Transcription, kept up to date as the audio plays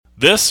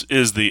This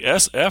is the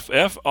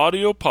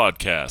SFFaudio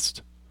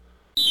Podcast.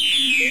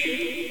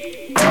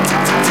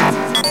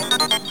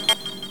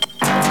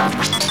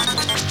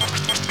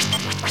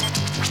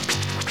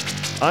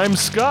 I'm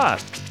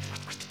Scott.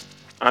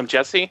 I'm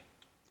Jesse.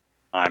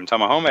 I'm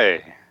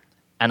Tamahome.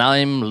 And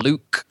I'm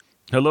Luke.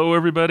 Hello,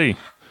 everybody.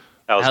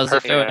 That was How's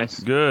perfect.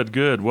 it going?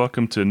 Good.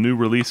 Welcome to new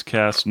release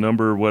cast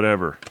number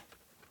whatever.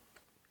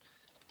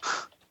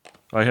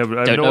 I have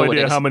no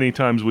idea how many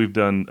times we've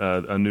done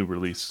a new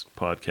release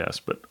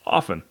podcast, but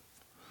often.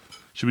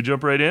 Should we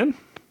jump right in?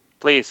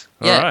 Please.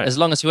 Yeah, All right. as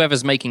long as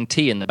whoever's making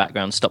tea in the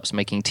background stops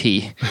making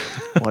tea,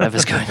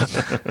 whatever's going on.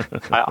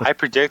 I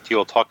predict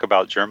you'll talk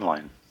about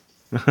germline.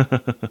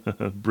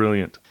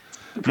 Brilliant.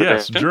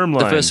 Yes, Germline.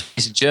 The first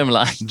is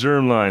Germline.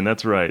 Germline,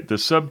 that's right. The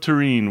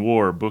Subterrene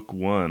War, Book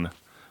 1,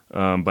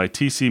 by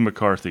T.C.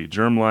 McCarthy.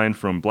 Germline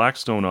from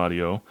Blackstone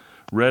Audio,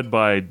 read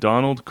by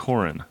Donald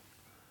Corrin.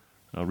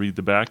 I'll read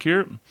the back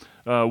here.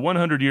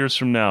 100 years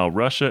from now,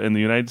 Russia and the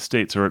United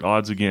States are at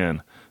odds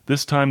again.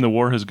 This time the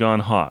war has gone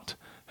hot.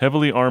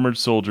 Heavily armored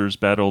soldiers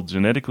battle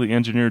genetically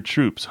engineered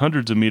troops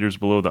hundreds of meters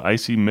below the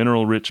icy,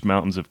 mineral-rich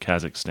mountains of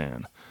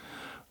Kazakhstan.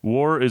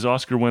 War is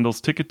Oscar Wendell's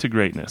ticket to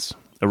greatness.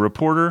 A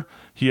reporter,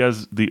 he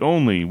has the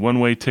only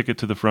one-way ticket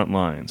to the front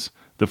lines.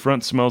 The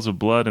front smells of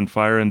blood and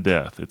fire and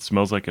death. It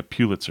smells like a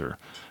Pulitzer.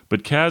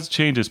 But Kaz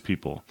changes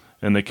people,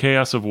 and the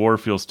chaos of war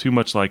feels too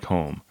much like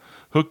home.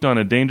 Hooked on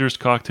a dangerous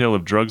cocktail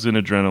of drugs and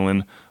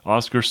adrenaline,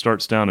 Oscar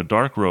starts down a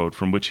dark road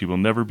from which he will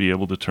never be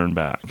able to turn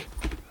back.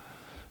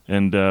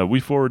 And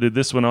we forwarded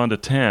this one on to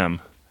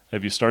Tam.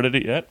 Have you started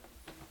it yet?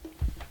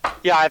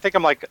 Yeah, I think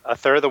I'm like a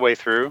third of the way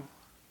through.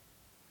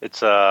 It's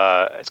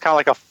kind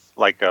of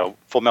like a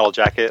Full Metal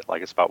Jacket,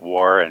 like it's about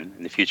war and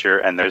in the future.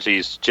 And there's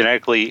these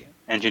genetically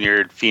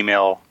engineered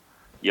female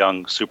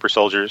young super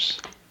soldiers,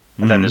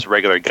 and then there's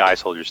regular guy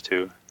soldiers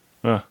too.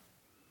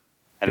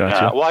 And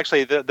Gotcha. well,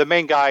 actually, the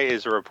main guy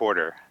is a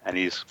reporter, and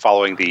he's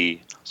following the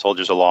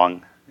soldiers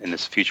along in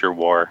this future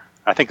war.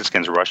 I think this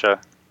against Russia.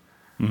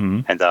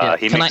 Mm-hmm. And Yeah.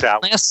 he makes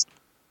out.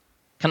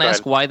 Can I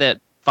ask why they're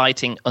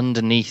fighting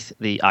underneath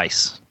the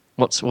ice?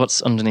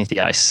 What's underneath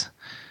the ice?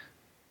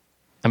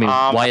 I mean,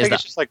 why is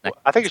that?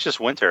 I think it's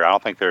just winter. I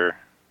don't think they're.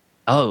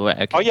 Oh,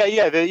 right, okay. Oh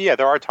yeah.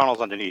 There are tunnels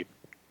underneath.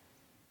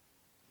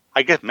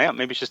 I guess, man,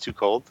 maybe it's just too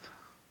cold.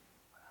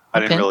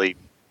 I didn't really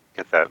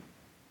get that.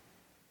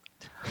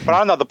 But I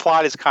don't know. The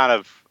plot is kind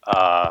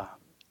of.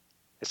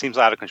 It seems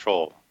out of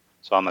control,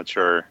 so I'm not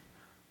sure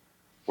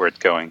where it's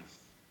going.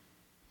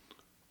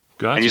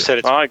 Gotcha. And you said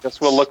it's. Well, I guess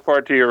we'll look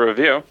forward to your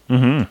review.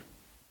 Mm-hmm.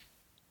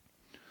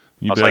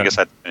 So I guess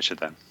I'd finish it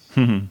then.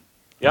 Mm-hmm.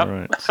 Yep. All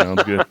right.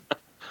 Sounds good.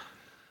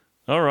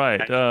 All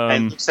right.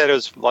 And you said it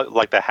was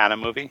like the Hannah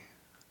movie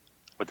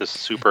with this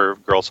super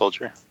girl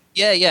soldier.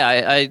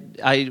 Yeah.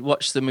 I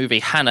watched the movie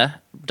Hannah,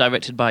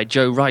 directed by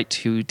Joe Wright,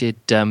 who did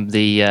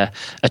the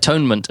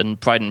Atonement and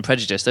Pride and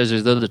Prejudice. Those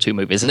are the other two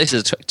movies, and this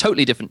is a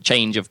totally different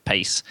change of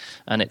pace.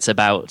 And it's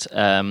about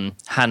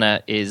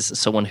Hannah is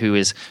someone who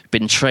has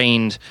been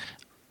trained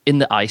in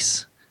the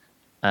ice,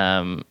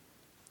 in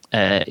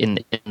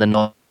the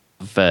north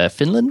of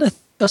Finland,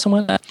 or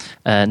somewhere like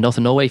that, north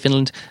of Norway,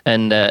 Finland,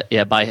 and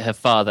by her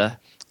father,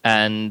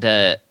 and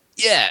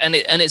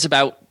it's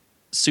about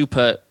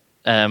super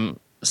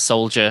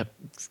soldier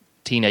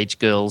teenage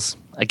girls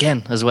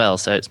again as well.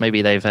 So it's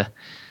maybe they've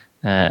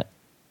read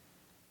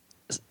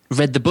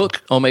the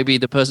book, or maybe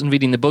the person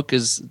reading the book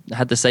has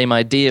had the same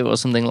idea or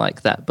something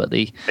like that. But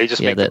they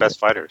just make the best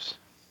fighters.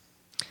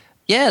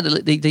 Yeah,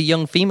 the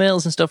young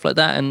females and stuff like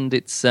that, and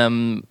it's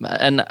like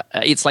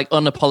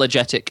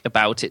unapologetic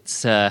about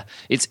its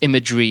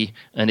imagery,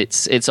 and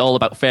it's all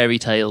about fairy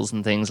tales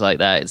and things like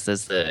that.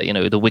 There's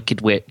the Wicked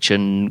Witch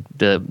and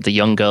the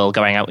young girl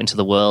going out into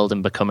the world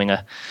and becoming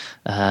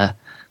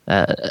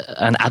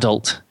an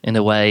adult in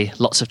a way.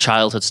 Lots of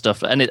childhood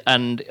stuff,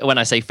 and when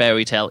I say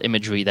fairy tale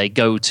imagery, they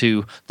go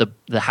to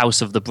the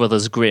house of the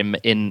Brothers Grimm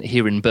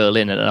here in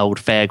Berlin at an old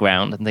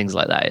fairground and things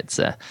like that.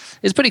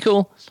 It's pretty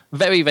cool.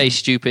 Very, very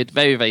stupid,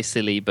 very, very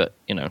silly, but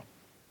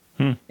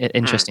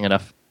interesting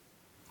enough.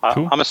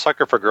 Cool. I'm a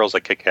sucker for girls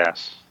that kick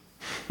ass.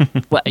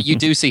 Well, you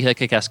do see her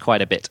kick ass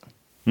quite a bit.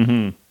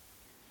 Mm-hmm.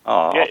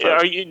 Oh,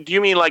 Yeah, do you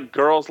mean like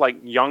girls, like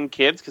young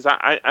kids? Because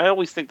I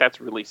always think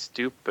that's really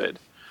stupid.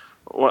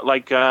 What,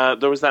 like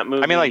there was that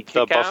movie. I mean, like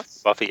the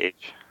Kick-Ass. Buffy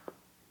age.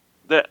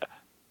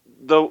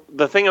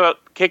 The thing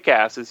about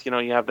Kick-Ass is, you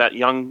have that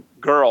young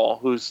girl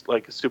who's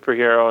like a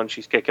superhero and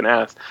she's kicking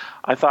ass.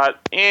 I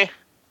thought,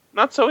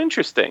 not so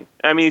interesting.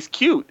 I mean, it's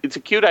cute. It's a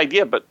cute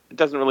idea, but it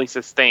doesn't really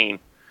sustain.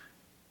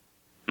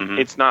 Mm-hmm.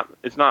 It's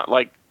not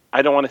like,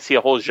 I don't want to see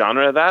a whole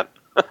genre of that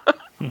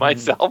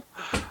myself.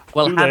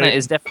 Well, Hannah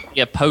is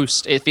definitely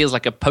it feels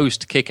like a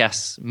post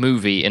Kick-Ass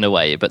movie in a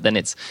way, but then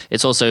it's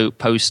also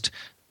post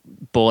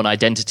Born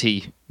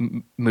Identity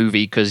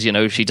movie, because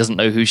she doesn't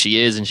know who she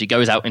is, and she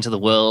goes out into the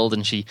world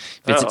and she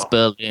visits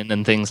Berlin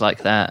and things like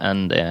that,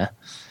 and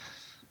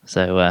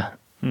so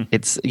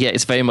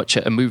it's very much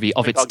a movie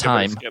of its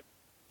time.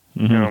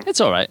 Mm-hmm. It's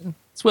all right.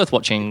 It's worth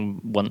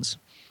watching once,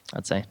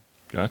 I'd say.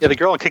 Gotcha. Yeah, the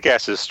girl in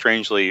Kick-Ass is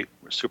strangely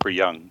super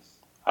young.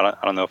 I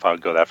don't know if I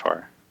would go that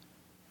far.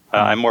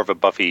 I'm more of a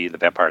Buffy the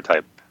Vampire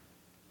type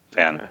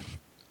fan.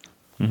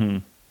 Mm-hmm.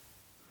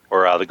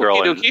 Or the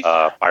girl in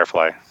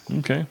Firefly.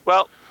 Okay.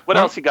 Well, what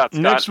else you got,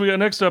 Scott?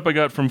 Next up, I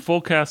got from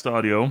Fullcast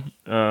Audio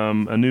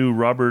a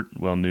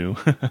new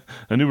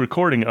a new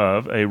recording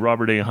of a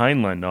Robert A.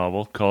 Heinlein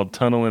novel called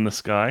Tunnel in the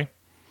Sky.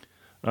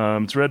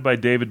 It's read by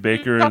David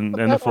Baker and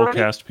the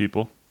Fullcast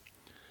people.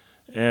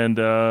 And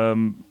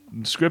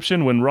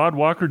description: when Rod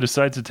Walker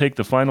decides to take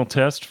the final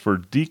test for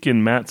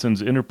Deacon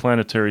Matson's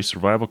interplanetary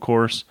survival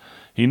course,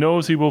 he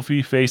knows he will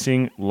be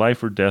facing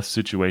life or death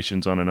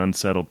situations on an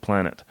unsettled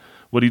planet.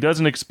 What he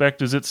doesn't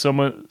expect is that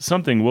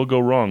something will go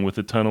wrong with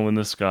the tunnel in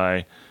the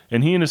sky,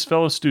 and he and his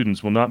fellow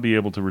students will not be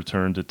able to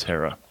return to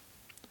Terra.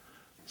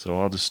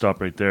 So I'll just stop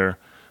right there.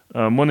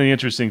 One of the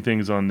interesting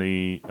things on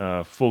the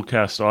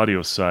Fullcast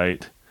Audio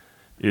site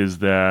is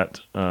that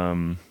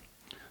some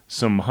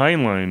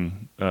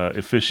Heinlein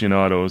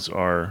aficionados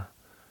are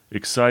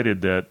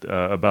excited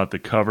about the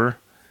cover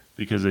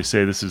because they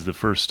say this is the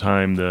first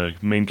time the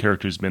main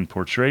character has been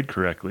portrayed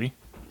correctly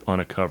on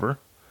a cover.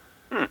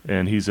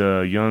 And he's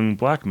a young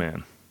black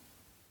man.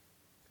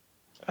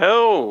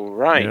 Oh,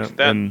 right.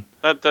 Yeah,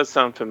 that does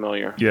sound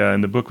familiar. Yeah,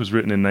 and the book was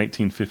written in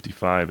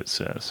 1955, it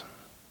says.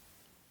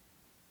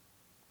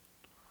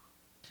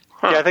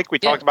 Huh. Yeah, I think we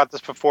talked about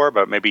this before,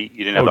 but maybe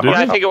you didn't have the Yeah,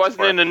 hard I think it wasn't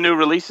copy in the new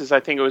releases. I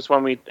think it was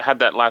when we had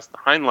that last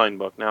Heinlein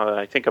book, now that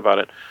I think about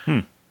it.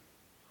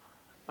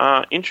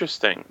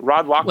 Interesting.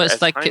 Rod Walker,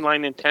 as like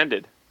Heinlein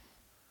intended.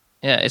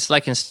 Yeah, it's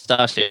like in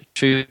Starship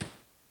Troopers,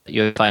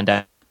 you find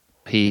out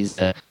he's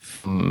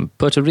from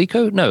Puerto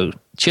Rico? No,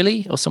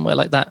 Chile or somewhere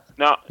like that?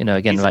 No,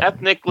 again, right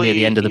ethnically, near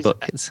the end of the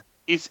book.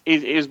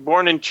 He's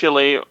born in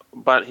Chile,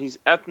 but he's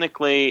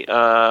ethnically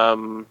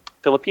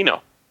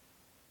Filipino.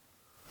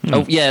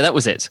 Oh, yeah, that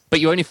was it. But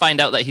you only find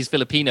out that he's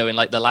Filipino in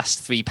like the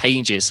last 3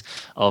 pages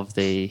of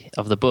the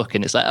book,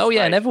 and it's like, oh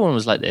yeah, and everyone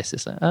was like this.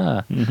 It's like,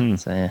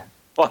 so yeah.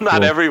 Well,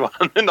 not everyone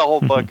in the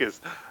whole book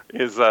is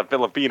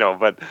Filipino,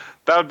 but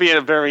that would be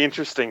a very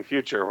interesting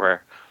future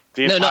where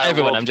not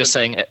everyone. I'm just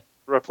saying it.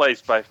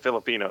 Replaced by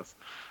Filipinos.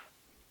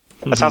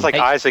 That sounds like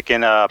Isaac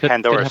in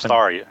Pandora's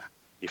Star. You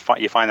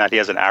find out he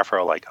has an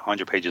afro like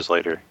 100 pages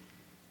later.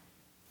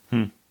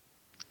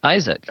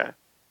 Isaac? Okay.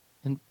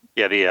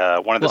 Yeah,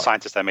 the one of the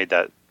scientists that made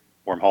that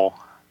wormhole.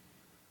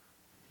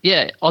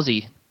 Yeah,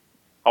 Ozzy.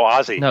 Oh,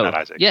 Ozzy, no. not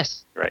Isaac.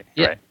 Yes. Right.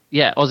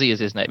 Yeah, Ozzy is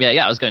his name.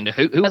 Yeah, I was going to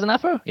who has an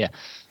afro? Yeah.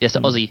 Yes,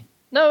 Ozzy.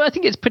 No, I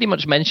think it's pretty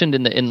much mentioned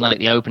in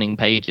the opening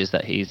pages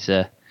that he's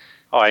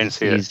I didn't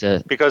see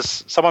it.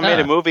 Because someone made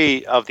a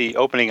movie of the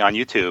opening on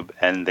YouTube,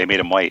 and they made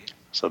him white,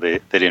 so they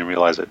didn't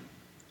realize it.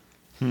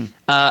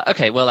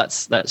 Okay, well,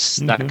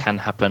 that can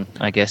happen,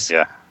 I guess.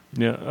 Yeah.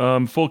 Yeah.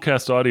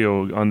 Fullcast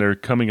Audio on their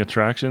coming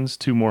attractions,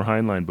 2 more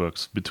Heinlein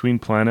books, Between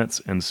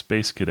Planets and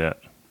Space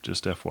Cadet,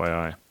 just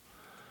FYI.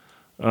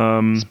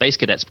 Space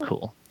Cadet's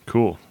cool.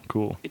 Cool.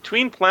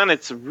 Between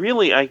Planets,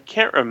 really, I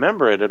can't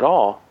remember it at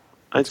all.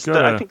 I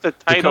think the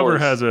title the cover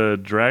has a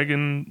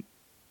dragon...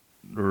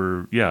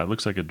 it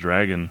looks like a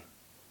dragon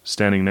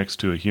standing next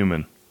to a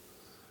human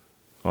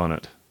on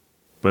it.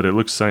 But it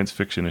looks science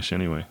fiction-ish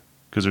anyway,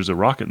 because there's a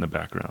rocket in the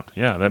background.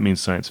 Yeah, that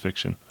means science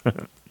fiction.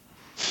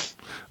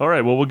 All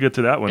right, well, we'll get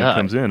to that when it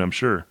comes in, I'm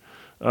sure.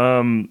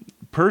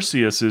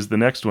 Perseus is the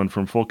next one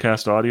from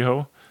Fullcast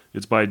Audio.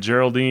 It's by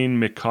Geraldine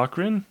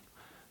McCaughrean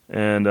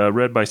and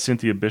read by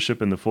Cynthia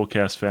Bishop and the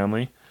Fullcast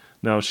family.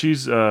 Now,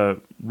 she's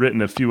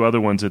written a few other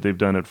ones that they've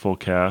done at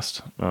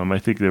Fullcast. I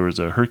think there was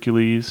a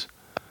Hercules,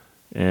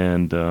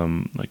 and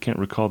I can't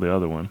recall the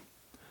other one.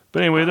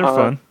 But anyway, they're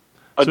fun.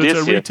 Odysseus. So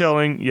it's a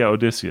retelling. Yeah,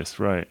 Odysseus,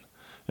 right.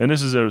 And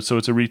this is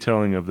it's a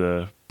retelling of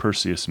the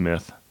Perseus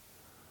myth.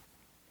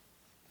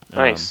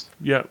 Nice.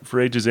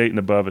 For ages 8 and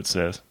above, it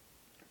says.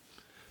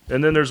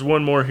 And then there's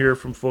one more here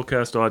from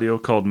Fullcast Audio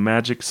called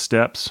Magic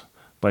Steps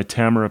by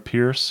Tamara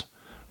Pierce,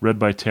 read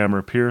by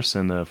Tamara Pierce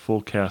and the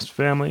Fullcast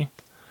family.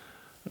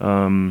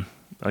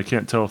 I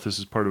can't tell if this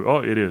is part of...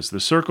 Oh, it is. The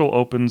Circle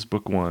opens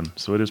book 1,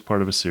 so it is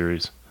part of a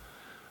series.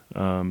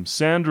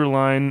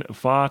 Sandraline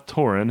Fa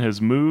Torin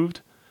has moved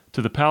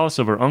to the palace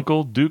of her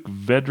uncle, Duke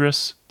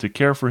Vedris, to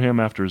care for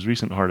him after his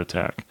recent heart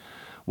attack.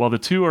 While the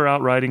two are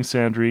out riding,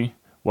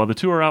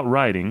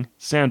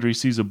 Sandry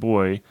sees a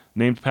boy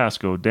named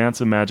Pasco dance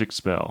a magic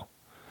spell.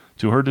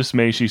 To her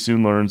dismay, she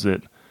soon learns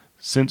that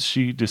since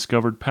she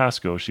discovered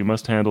Pasco, she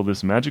must handle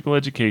this magical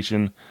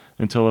education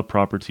until a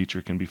proper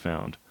teacher can be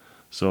found.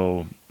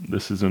 So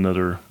this is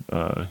another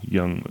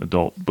young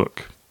adult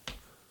book.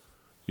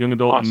 Young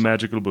adult Awesome.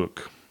 Magical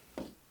book.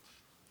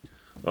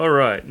 All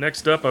right,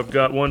 next up I've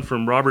got one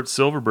from Robert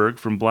Silverberg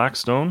from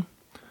Blackstone,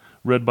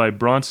 read by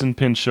Bronson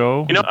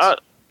Pinchot.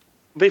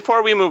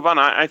 Before we move on,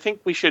 I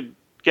think we should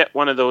get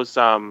one of those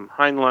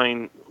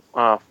Heinlein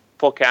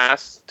full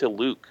casts to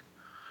Luke.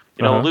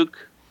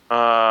 Luke,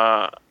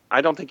 I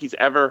don't think he's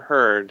ever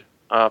heard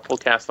full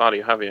cast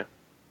audio, have you?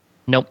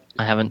 Nope,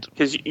 I haven't.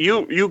 Because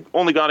you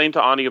only got into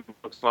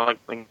audiobooks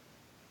like 3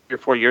 or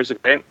 4 years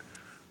ago, right?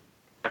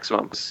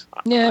 Maximum.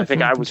 Yeah, I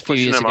think I was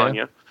pushing them on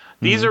you.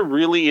 These Mm-hmm. are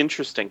really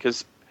interesting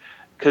because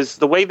because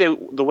the way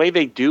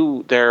they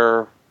do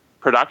their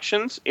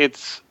productions,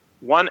 it's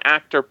one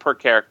actor per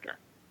character,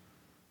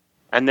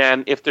 and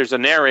then if there's a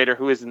narrator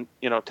who isn't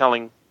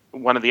telling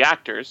one of the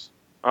actors,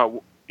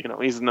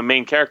 he's in the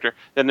main character,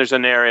 then there's a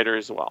narrator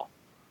as well.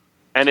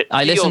 And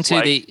I listened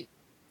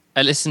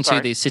to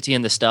the City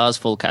and the Stars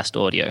full cast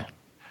audio.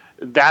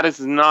 That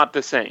is not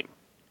the same.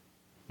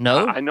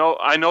 No,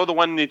 I know the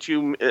one that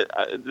you.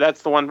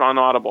 That's the one on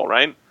Audible,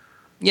 right?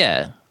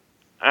 Yeah.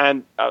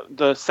 And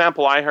the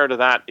sample I heard of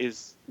that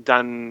is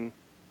done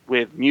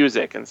with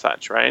music and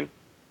such, right?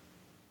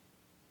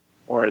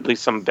 Or at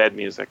least some bed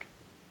music.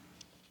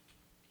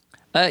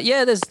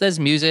 Yeah, there's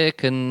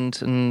music and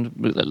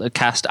a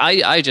cast.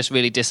 I just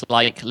really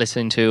dislike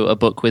listening to a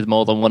book with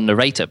more than one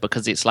narrator,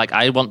 because it's like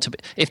I want to.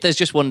 If there's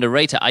just one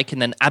narrator, I can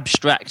then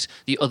abstract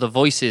the other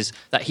voices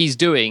that he's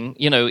doing.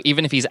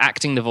 Even if he's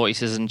acting the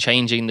voices and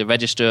changing the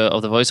register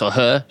of the voice, or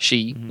her,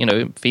 she,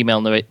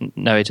 female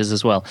narrators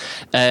as well.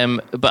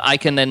 But I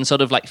can then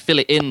sort of like fill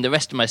it in the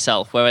rest of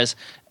myself. Whereas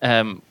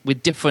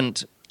with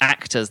different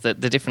actors, the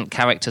different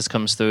characters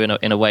comes through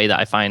in a way that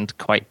I find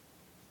quite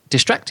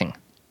distracting.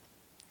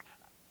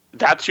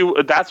 That's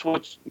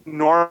what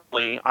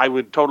normally I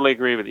would totally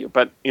agree with you.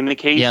 But in the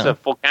case of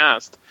full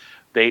cast,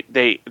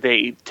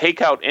 they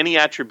take out any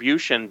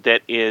attribution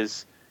that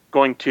is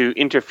going to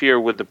interfere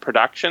with the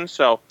production.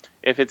 So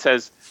if it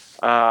says,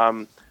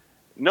 no,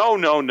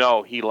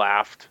 he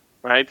laughed,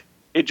 right?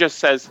 It just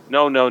says,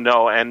 no,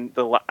 and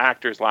the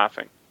actor's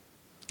laughing.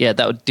 Yeah,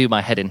 that would do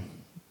my head in.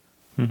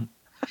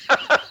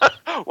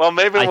 Well,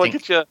 maybe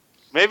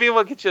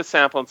we'll get you a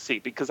sample and see,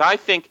 because I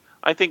think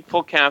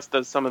full cast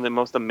does some of the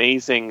most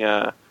amazing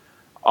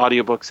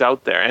audiobooks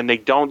out there, and they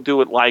don't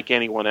do it like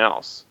anyone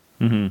else.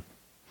 Mm-hmm.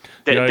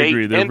 They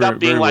agree. end up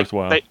being like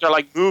worthwhile. They're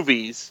like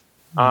movies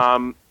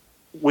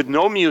with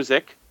no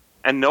music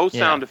and no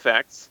sound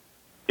effects.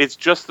 It's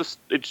just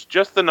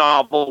the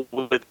novel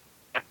with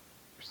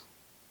actors.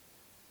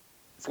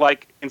 It's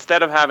like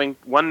instead of having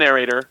one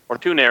narrator or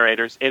two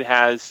narrators, it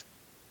has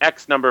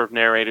X number of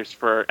narrators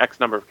for X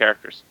number of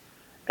characters,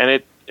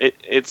 and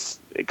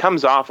it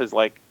comes off as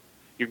like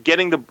you're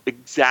getting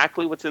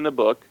exactly what's in the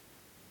book,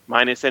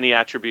 minus any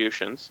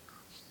attributions,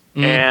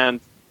 and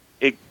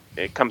it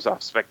comes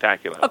off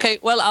spectacular. Okay,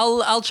 well,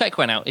 I'll check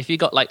one out. If you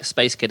got like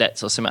Space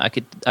Cadets or something, I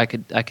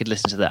could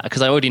listen to that,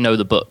 because I already know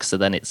the book. So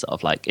then it's sort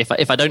of like if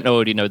I don't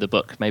already know the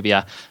book, maybe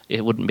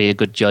it wouldn't be a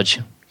good judge.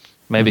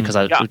 Maybe because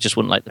I just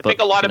wouldn't like the book. I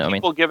think a lot of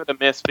people give it a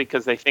miss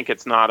because they think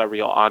it's not a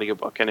real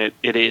audiobook, and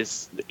it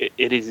is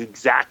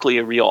exactly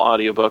a real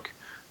audiobook,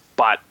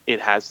 but it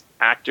has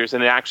actors,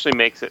 and it actually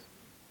makes it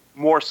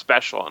more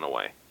special in a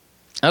way.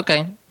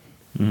 Okay.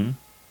 Mm-hmm.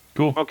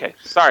 Cool. Okay,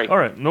 sorry. All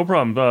right, no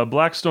problem.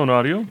 Blackstone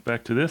Audio,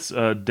 back to this.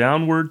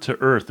 Downward to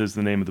Earth is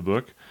the name of the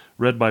book,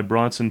 read by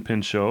Bronson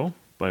Pinchot,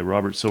 by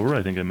Robert Silver.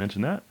 I think I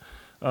mentioned that.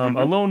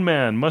 A lone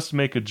man must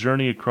make a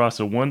journey across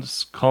a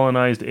once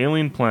colonized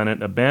alien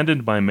planet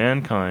abandoned by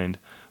mankind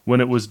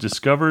when it was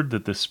discovered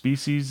that the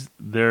species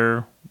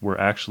there were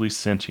actually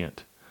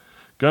sentient.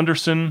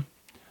 Gunderson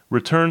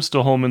returns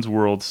to Holman's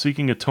world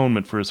seeking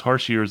atonement for his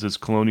harsh years as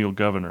colonial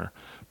governor.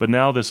 But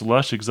now this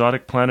lush,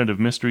 exotic planet of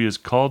mystery is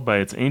called by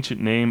its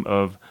ancient name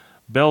of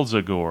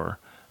Belzagor,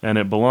 and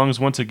it belongs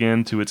once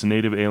again to its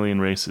native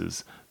alien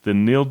races, the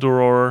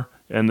Nildoror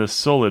and the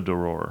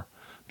Solidoror.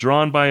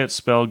 Drawn by its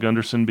spell,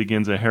 Gunderson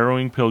begins a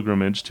harrowing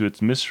pilgrimage to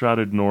its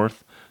mist-shrouded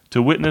north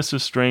to witness a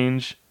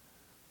strange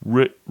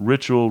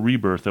ritual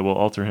rebirth that will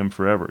alter him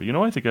forever.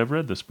 I think I've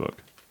read this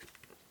book.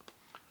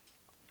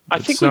 I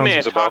think we may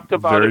have talked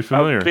about it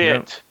a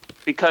bit,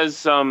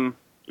 because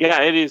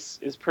it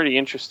is pretty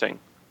interesting.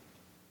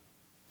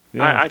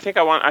 Yeah. I think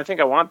I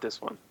want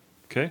this one.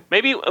 Okay.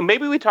 Maybe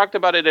we talked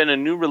about it in a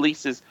new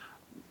releases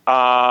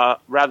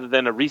rather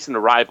than a recent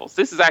arrivals.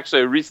 This is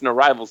actually a recent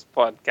arrivals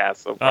podcast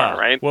so far,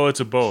 right? Well, it's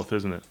a both,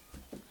 isn't it?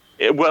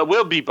 It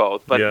will be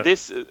both, but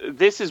this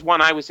is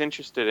one I was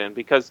interested in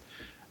because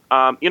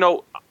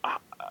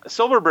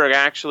Silverberg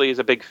actually is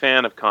a big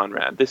fan of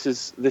Conrad. This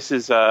is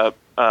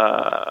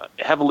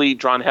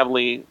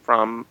heavily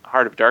from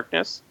Heart of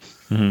Darkness,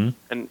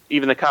 and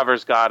even the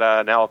cover's got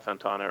an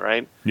elephant on it,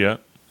 right? Yeah.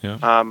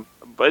 Yeah.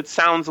 But it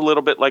sounds a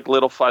little bit like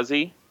Little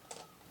Fuzzy.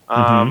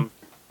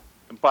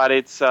 But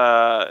it's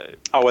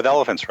with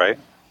elephants, right?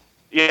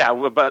 Yeah,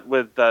 but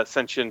with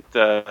sentient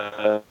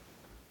other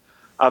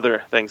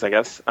things, I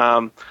guess.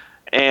 And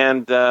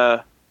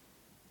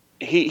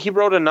he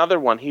wrote another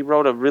one. He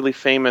wrote a really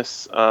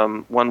famous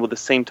one with the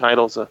same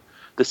titles,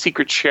 The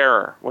Secret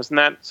Sharer. Wasn't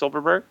that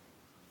Silverberg?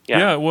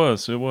 Yeah, it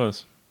was.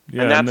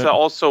 Yeah, and that's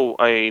also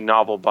a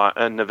novella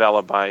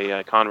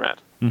by Conrad.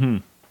 Mm-hmm.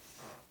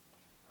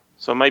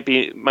 So it might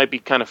be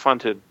kind of fun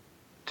to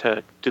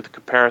do the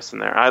comparison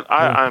there.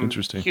 I'm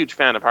a huge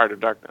fan of Heart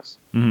of Darkness.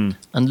 Mm-hmm.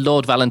 And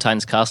Lord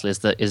Valentine's Castle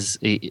is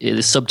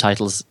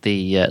subtitles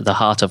the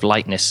Heart of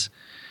Lightness.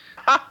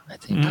 I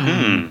think.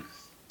 Mm-hmm.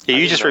 Yeah,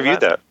 you just reviewed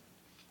that.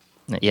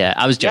 Yeah,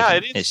 I was joking. Yeah,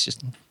 it is. It's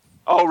just.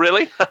 Oh,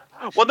 really?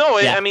 Well, no.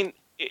 Yeah. I mean,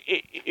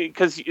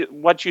 because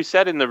what you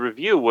said in the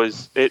review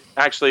was it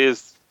actually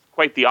is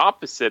quite the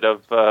opposite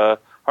of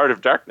Heart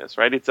of Darkness,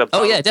 right? It's a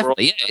Oh yeah,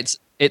 definitely. Yeah,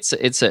 it's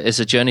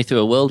a journey through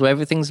a world where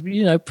everything's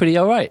pretty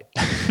all right.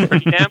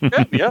 pretty damn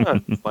good. Yeah,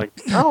 it's like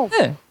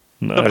Yeah.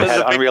 Nice. There's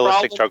Had a big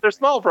unrealistic problem, there's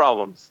small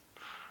problems.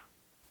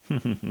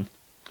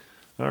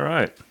 All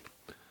right.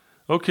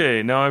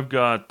 Okay, now I've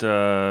got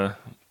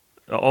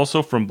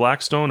also from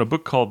Blackstone a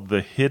book called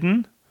The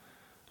Hidden.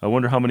 I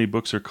wonder how many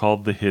books are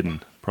called The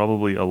Hidden.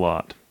 Probably a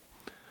lot.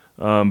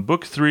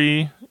 Book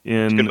 3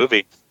 in... Good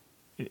movie.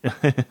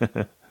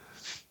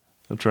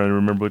 I'm trying to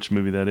remember which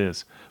movie that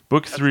is.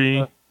 Book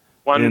 3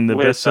 One in the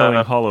with,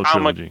 best-selling Hollow Kyle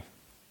trilogy.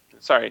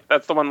 Sorry,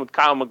 that's the one with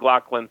Kyle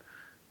MacLachlan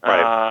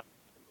Right.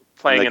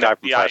 playing The an guy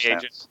from FBI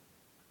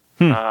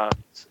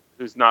agent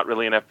who's not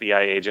really an FBI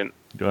agent.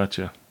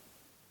 Gotcha.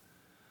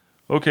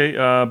 Okay,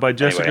 by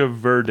Jessica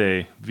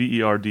Verday,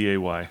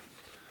 Verday.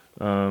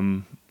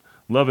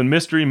 Love and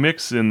mystery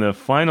mix in the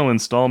final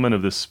installment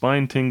of the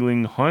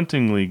spine-tingling,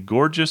 hauntingly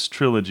gorgeous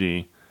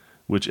trilogy,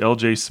 which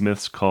L.J.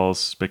 Smith calls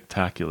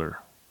spectacular.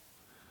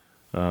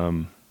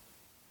 We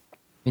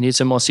need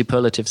some more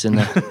superlatives in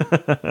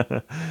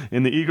there.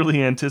 In the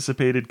eagerly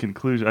anticipated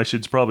conclusion, I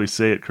should probably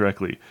say it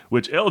correctly,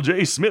 which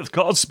L.J. Smith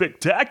calls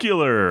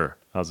spectacular.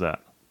 How's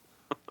that?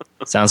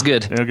 Sounds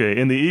good. Okay,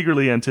 in the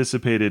eagerly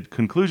anticipated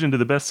conclusion to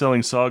the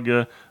best-selling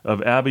saga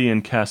of Abby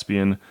and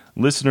Caspian,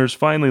 listeners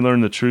finally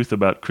learn the truth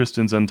about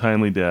Kristen's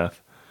untimely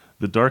death,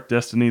 the dark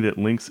destiny that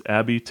links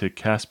Abby to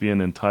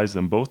Caspian and ties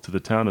them both to the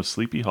town of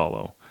Sleepy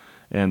Hollow,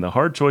 and the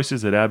hard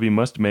choices that Abby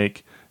must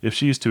make if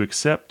she is to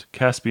accept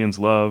Caspian's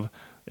love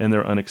and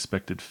their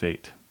unexpected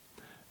fate.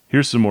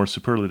 Here's some more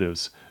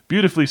superlatives.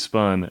 Beautifully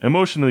spun,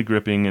 emotionally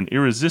gripping, and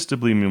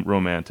irresistibly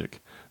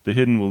romantic. The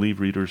Hidden will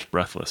leave readers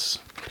breathless.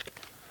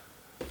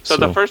 So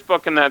the first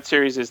book in that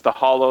series is The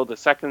Hollow, the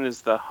second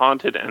is The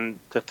Haunted, and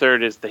the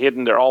third is The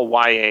Hidden. They're all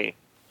YA.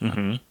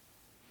 Mm-hmm.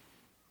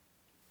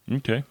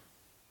 Okay.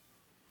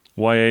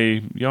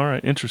 YA, yeah, all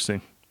right,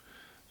 interesting.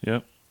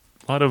 Yep.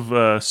 A lot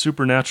of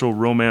supernatural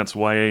romance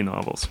YA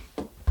novels.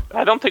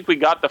 I don't think we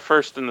got the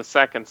first and the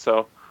second,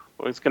 so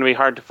it's going to be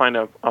hard to find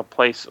a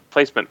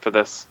placement for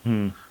this.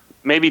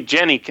 Maybe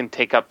Jenny can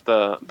take up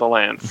the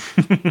lance.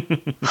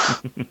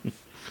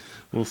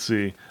 We'll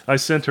see. I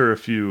sent her a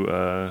few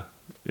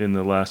in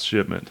the last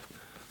shipment,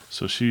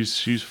 so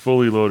she's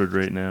fully loaded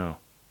right now.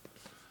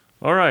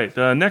 All right,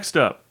 next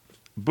up,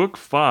 Book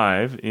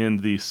 5 in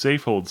the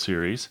Safehold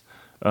series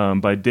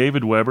by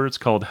David Weber. It's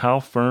called How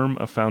Firm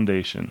a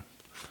Foundation.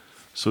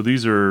 So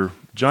these are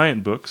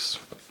giant books.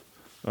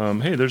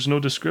 Hey, there's no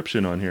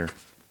description on here.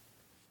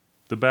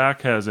 The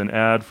back has an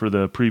ad for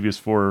the previous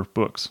 4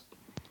 books.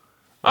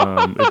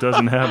 It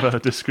doesn't have a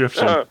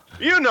description.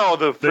 You know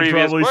the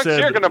previous books.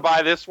 You're going to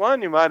buy this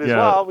one. You might as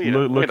well. We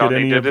look don't at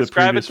need any to of the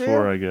describe previous it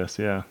 4, I guess.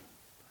 Yeah.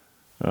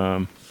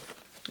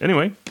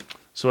 Anyway,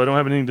 so I don't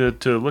have anything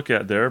to look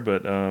at there,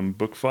 but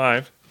Book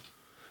 5.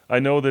 I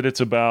know that it's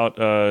about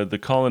the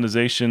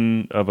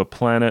colonization of a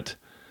planet.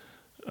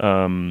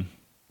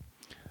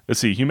 Let's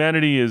see.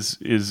 Humanity is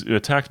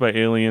attacked by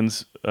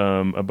aliens.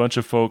 A bunch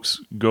of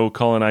folks go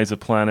colonize a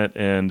planet,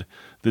 and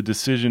the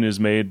decision is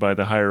made by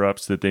the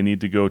higher-ups that they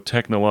need to go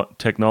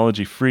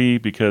technology-free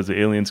because the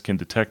aliens can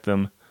detect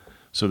them,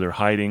 so they're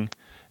hiding.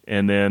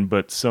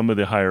 But some of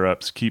the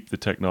higher-ups keep the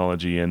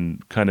technology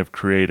and kind of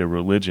create a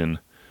religion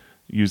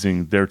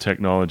using their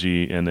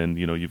technology, and then,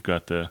 you've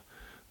got the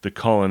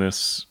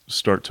colonists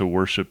start to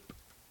worship,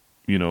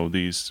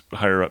 these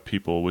higher-up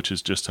people, which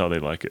is just how they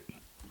like it.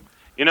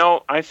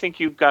 I think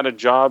you've got a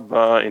job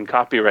in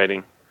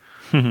copywriting.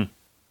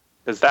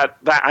 Because that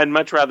I'd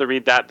much rather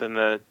read that than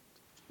the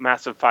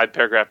massive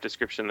 5-paragraph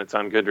description that's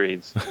on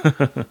Goodreads.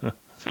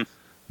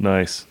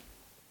 Nice.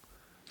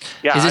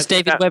 Yeah, is this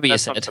David Weber you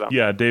said?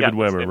 Yeah, David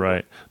Weber,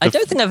 right. I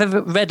don't think I've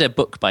ever read a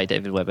book by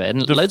David Weber,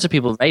 and loads of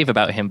people rave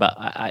about him,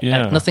 but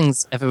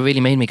nothing's ever really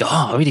made me go,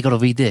 I really got to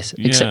read this,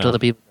 except other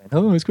people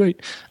going, oh, it's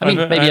great.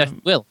 Maybe I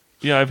will.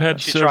 Yeah, I've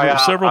had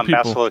several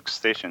people. Basilisk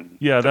Station.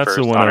 Yeah, that's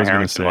the one I was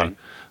going to say.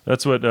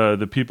 That's what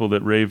the people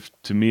that rave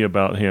to me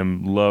about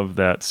him love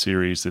that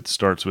series that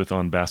starts with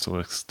On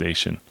Basilisk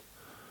Station.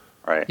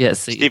 Right. Yeah,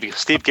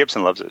 Steve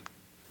Gibson loves it.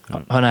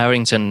 On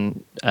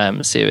Harrington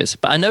series.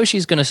 But I know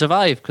she's going to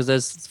survive because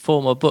there's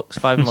 4 more books,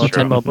 5 more,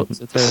 10 more books.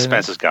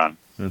 Suspense is gone.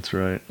 That's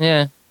right.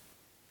 Yeah.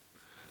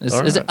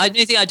 Right.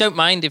 I don't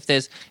mind if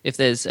there's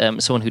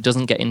someone who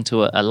doesn't get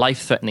into a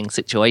life-threatening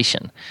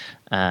situation.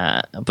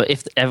 But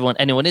if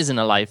anyone is in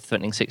a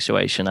life-threatening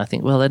situation, I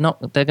think, well,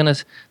 they're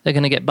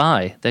gonna get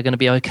by. They're gonna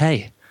be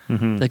okay.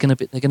 Mm-hmm. They're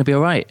gonna be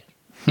all right,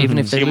 even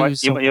if they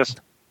lose.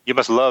 You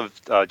must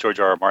love George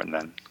R.R. Martin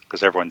then,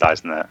 because everyone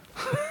dies in that.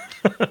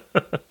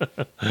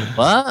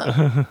 What?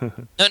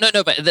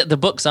 No. But the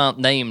books aren't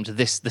named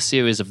the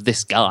series of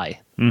this guy.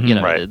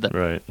 Mm-hmm.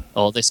 Right.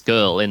 Or this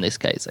girl in this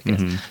case, I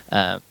guess.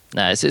 Mm-hmm.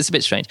 No, it's a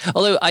bit strange.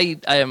 Although I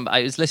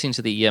was listening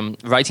to the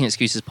Writing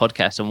Excuses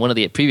podcast on one of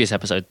the previous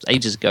episodes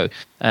ages ago.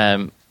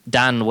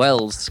 Dan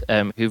Wells,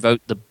 who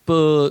wrote the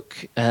book,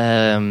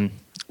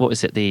 what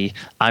was it? The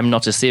I'm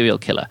Not a Serial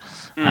Killer,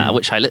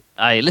 which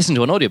I listened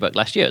to an audiobook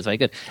last year. It was very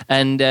good.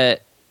 And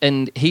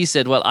he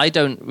said, well, I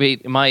don't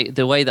read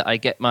the way that I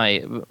get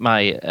my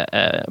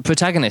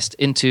protagonist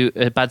into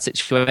a bad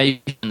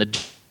situation.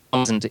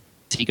 Isn't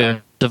is he going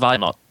to survive or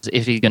not?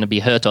 If he's going to be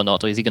hurt or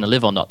not, or is he going to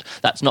live or not?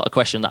 That's not a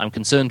question that I'm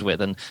concerned with,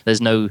 and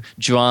there's no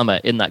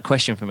drama in that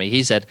question for me.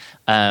 He said,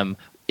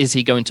 is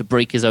he going to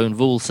break his own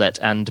rule set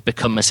and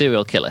become a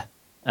serial killer?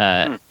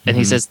 And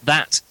he says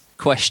that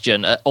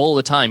question all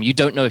the time. You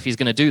don't know if he's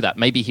going to do that.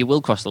 Maybe he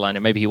will cross the line,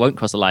 or maybe he won't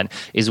cross the line.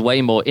 Is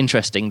way more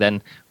interesting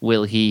than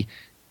will he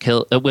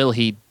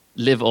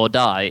live or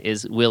die?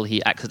 Will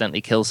he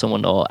accidentally kill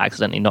someone or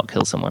accidentally not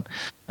kill someone?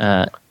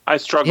 I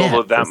struggle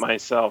with that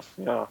myself.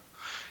 Yeah.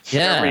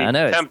 Yeah, I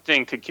know. It's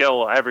tempting to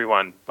kill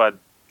everyone, but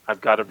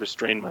I've got to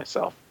restrain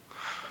myself.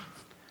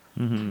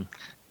 Mm-hmm.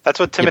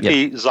 That's what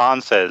Timothy Zahn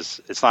says.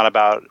 It's not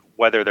about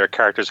whether their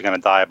characters are going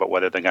to die, but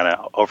whether they're going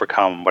to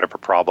overcome whatever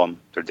problem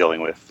they're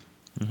dealing with.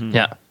 Mm-hmm.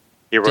 Yeah.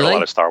 He wrote a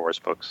lot of Star Wars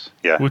books.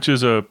 Yeah. Which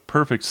is a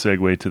perfect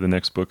segue to the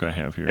next book I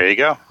have here. There you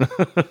go.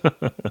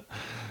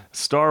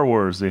 Star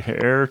Wars, The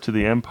Heir to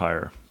the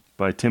Empire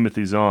by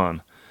Timothy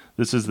Zahn.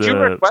 This is Did you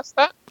request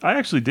that? I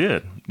actually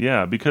did.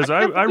 Yeah, because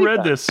I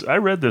read this. I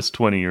read this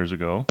 20 years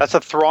ago. That's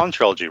a Thrawn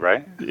trilogy,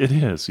 right? It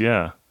is,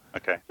 yeah.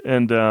 Okay.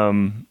 And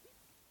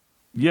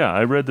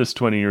I read this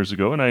 20 years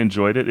ago, and I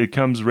enjoyed it. It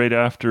comes right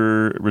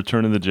after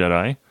Return of the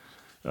Jedi,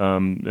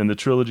 and the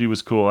trilogy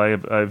was cool.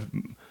 I've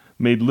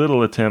made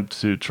little attempt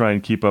to try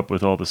and keep up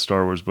with all the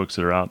Star Wars books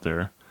that are out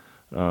there,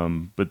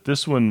 but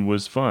this one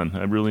was fun.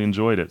 I really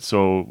enjoyed it.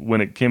 So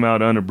when it came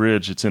out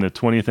unabridged, it's in a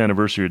 20th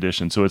anniversary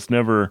edition, so it's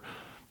never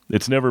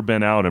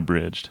been out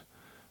abridged.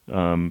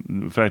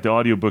 In fact, the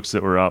audiobooks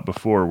that were out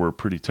before were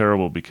pretty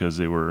terrible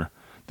because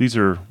these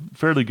are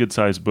fairly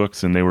good-sized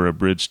books, and they were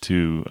abridged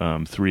to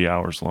 3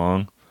 hours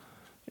long.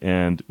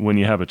 And when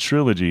you have a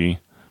trilogy,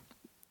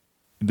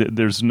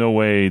 there's no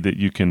way that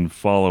you can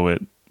follow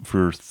it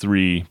for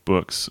 3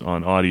 books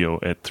on audio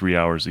at 3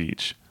 hours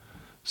each.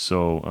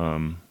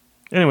 So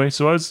anyway,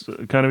 so it's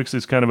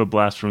kind of a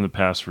blast from the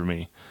past for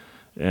me.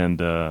 And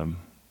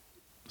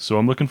so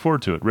I'm looking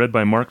forward to it. Read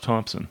by Mark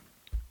Thompson.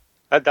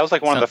 That was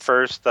like one of the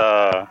first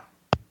Star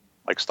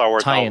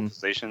Wars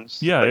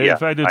novelizations. Yeah, in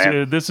fact,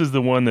 this is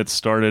the one that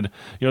started.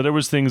 There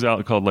was things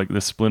out called like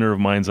The Splinter of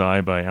Mind's Eye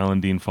by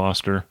Alan Dean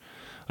Foster.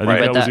 I think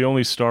that was the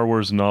only Star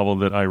Wars novel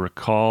that I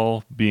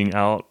recall being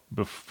out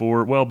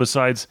before. Well,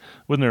 besides,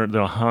 wasn't there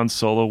the Han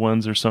Solo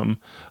ones or something?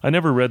 I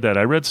never read that.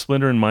 I read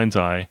Splinter in Mind's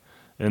Eye.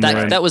 And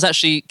that was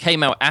actually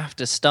came out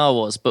after Star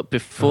Wars, but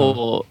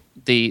before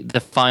the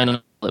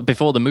final.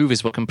 Before the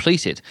movies were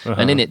completed,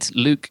 and in it,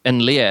 Luke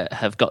and Leia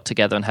have got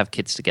together and have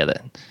kids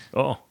together.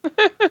 Oh,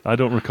 I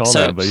don't recall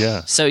that, but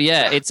yeah. So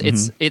yeah,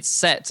 it's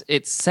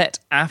set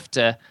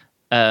after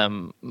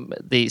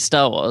the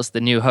Star Wars,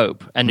 The New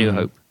Hope,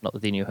 Hope,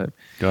 not The New Hope.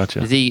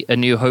 Gotcha. A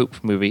New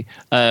Hope movie,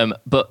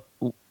 but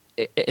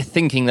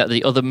thinking that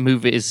the other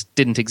movies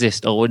didn't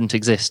exist or wouldn't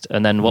exist,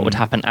 and then what would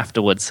happen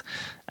afterwards,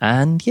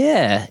 and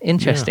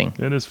interesting.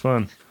 Yeah, it is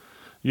fun.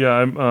 Yeah,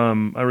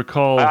 I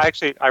recall.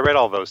 I read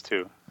all those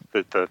too.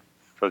 The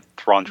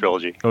Thrawn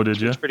trilogy. Oh, did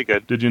you? It's pretty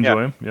good. Did you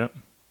enjoy them? Yeah.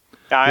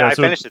 I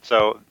finished it,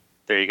 so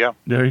there you go.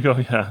 There you go,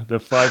 yeah. The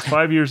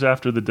five years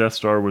after the Death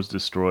Star was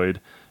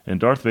destroyed and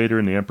Darth Vader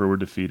and the Emperor were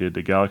defeated,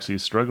 the galaxy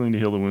is struggling to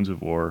heal the wounds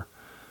of war.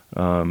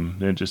 Then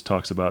it just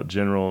talks about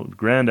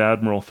Grand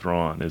Admiral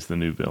Thrawn is the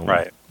new villain.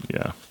 Right.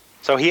 Yeah.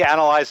 So he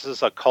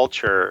analyzes a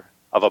culture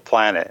of a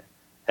planet,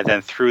 and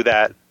then through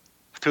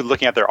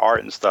looking at their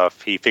art and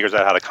stuff, he figures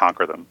out how to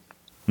conquer them.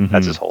 Mm-hmm.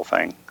 That's his whole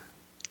thing.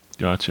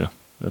 Gotcha.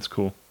 That's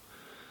cool.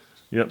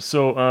 Yep.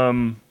 So,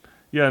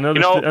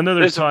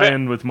 another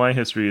tie-in with my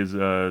history is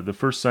the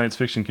first science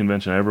fiction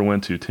convention I ever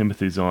went to.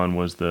 Timothy Zahn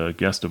was the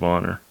guest of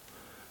honor,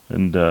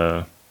 and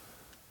it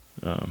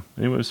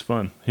was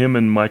fun. Him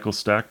and Michael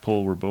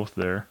Stackpole were both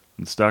there,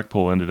 and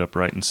Stackpole ended up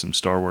writing some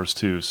Star Wars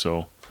too.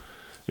 So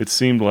it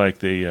seemed like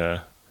they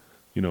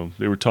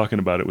were talking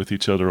about it with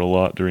each other a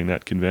lot during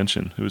that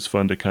convention. It was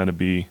fun to kind of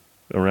be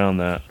around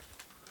that.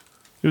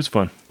 It was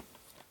fun.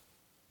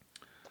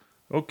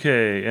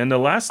 Okay, and the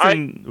last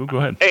thing... go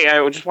ahead. Hey,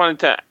 I just wanted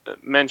to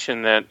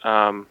mention that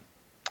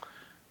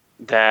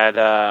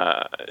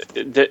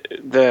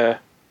the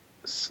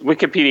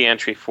Wikipedia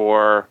entry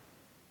for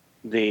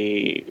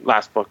the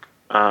last book,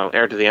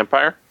 Heir to the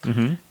Empire,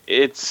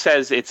 it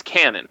says it's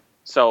canon.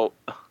 So...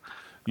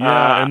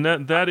 Yeah, and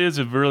that is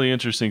a really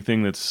interesting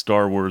thing that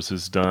Star Wars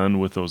has done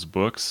with those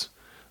books.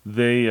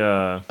 They,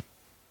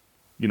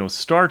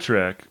 Star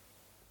Trek,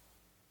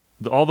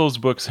 all those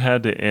books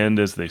had to end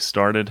as they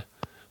started,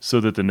 so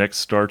that the next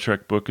Star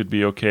Trek book could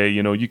be okay.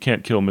 You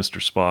can't kill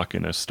Mr. Spock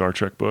in a Star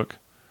Trek book,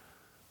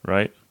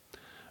 right?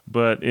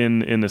 But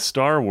in the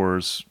Star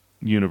Wars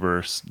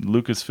universe,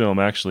 Lucasfilm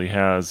actually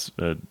has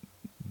a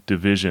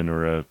division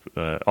or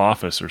a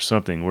office or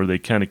something where they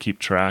kind of keep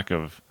track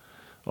of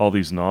all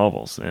these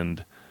novels,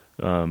 and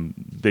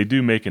they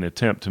do make an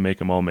attempt to make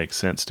them all make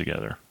sense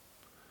together.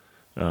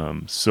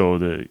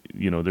 So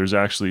there's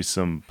actually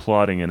some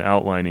plotting and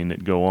outlining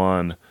that go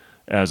on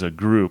as a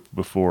group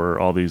before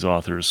all these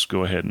authors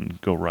go ahead and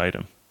go write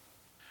them.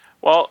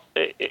 Well,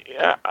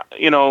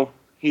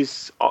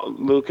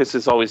 Lucas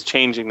is always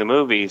changing the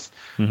movies.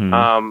 Mm-hmm.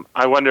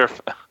 I wonder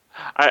if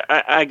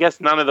I guess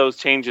none of those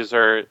changes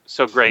are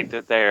so great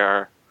that they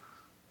are.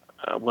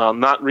 Well,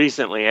 not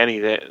recently any.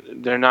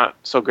 They're not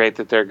so great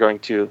that they're going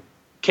to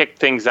kick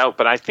things out.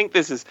 But I think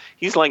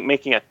he's like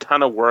making a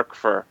ton of work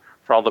for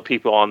all the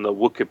people on the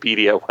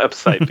Wikipedia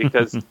website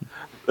because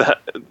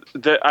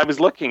I was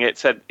looking. It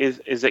said,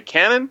 "Is it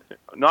canon?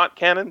 Not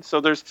canon?"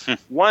 So there's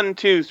 1,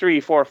 2, 3,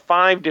 4,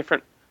 5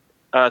 different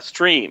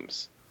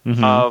streams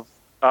of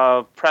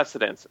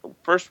precedents.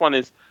 First one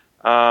is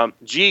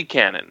G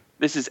canon.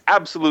 This is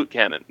absolute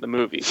canon, the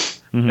movie.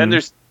 Then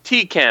there's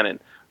T canon.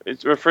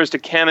 It refers to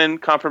canon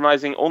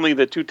compromising only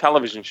the 2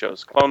 television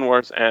shows, Clone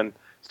Wars and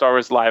Star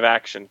Wars live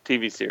action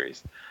TV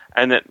series,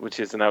 which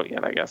isn't out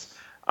yet, I guess.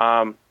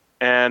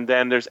 And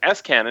then there's S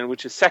canon,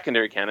 which is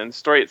secondary canon. The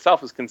story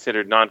itself is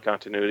considered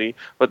non-continuity,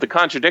 but the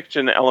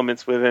contradiction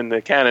elements within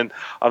the canon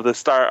of the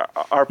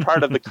are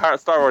part of the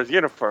Star Wars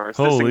universe.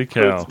 Holy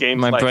cow!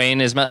 My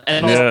brain is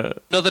another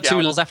 2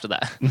 levels after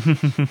that.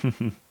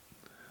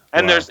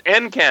 And there's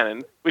N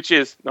canon, which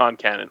is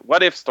non-canon.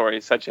 What if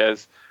stories such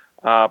as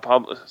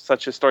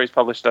stories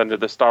published under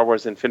the Star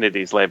Wars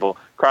Infinities label,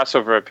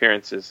 crossover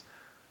appearances,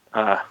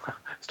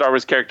 Star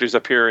Wars characters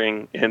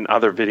appearing in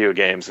other video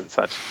games and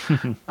such.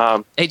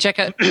 Hey, check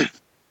out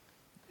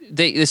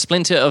the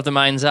Splinter of the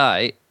Mind's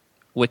Eye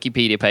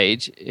Wikipedia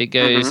page. It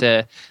goes,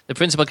 the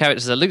principal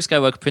characters are Luke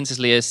Skywalker, Princess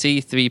Leia,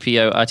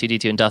 C-3PO,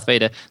 R2-D2, and Darth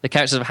Vader. The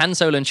characters of Han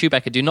Solo and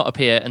Chewbacca do not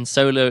appear, and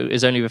Solo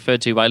is only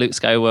referred to by Luke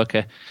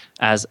Skywalker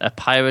as a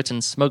pirate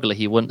and smuggler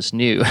he once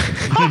knew.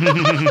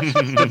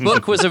 The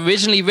book was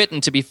originally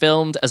written to be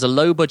filmed as a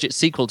low-budget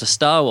sequel to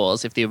Star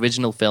Wars if the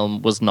original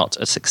film was not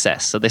a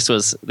success. So this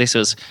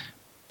was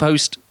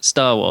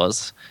post-Star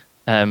Wars,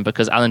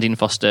 because Alan Dean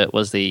Foster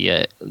was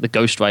the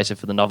ghostwriter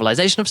for the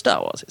novelization of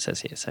Star Wars, it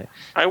says here. So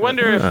I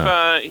wonder if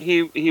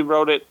he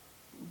wrote it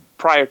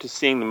prior to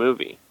seeing the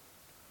movie.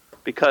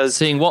 Because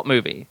seeing what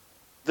movie?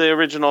 The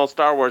original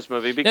Star Wars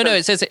movie. Because no,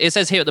 it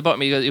says here at the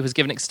bottom he was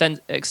given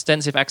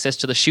extensive access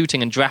to the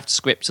shooting and draft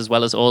scripts as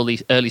well as all the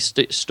early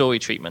story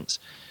treatments.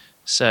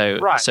 So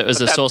as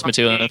the source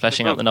material and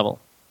fleshing out the novel.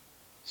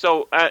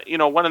 So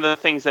one of the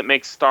things that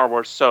makes Star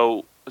Wars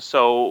so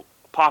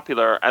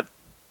popular,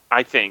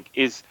 I think,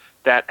 is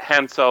that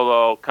Han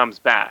Solo comes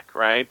back,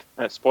 right?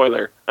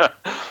 Spoiler. Han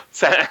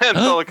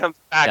Solo comes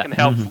back and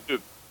helps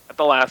Luke at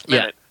the last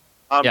minute.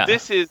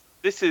 This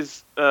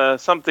is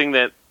something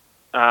that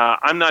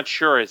I'm not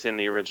sure is in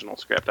the original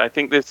script. I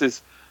think this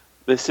is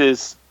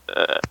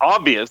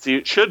obvious.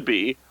 It should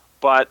be,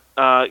 but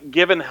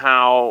given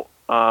how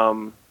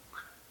I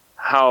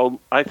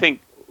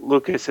think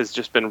Lucas has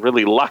just been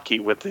really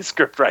lucky with his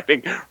script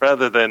writing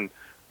rather than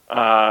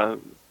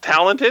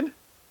talented.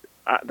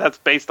 That's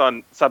based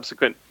on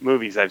subsequent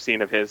movies I've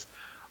seen of his.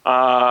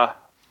 Well,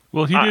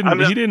 he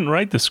didn't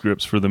write the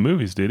scripts for the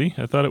movies, did he?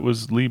 I thought it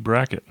was Lee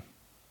Brackett.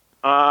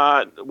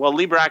 Well,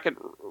 Lee Brackett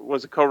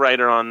was a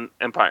co-writer on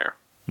Empire.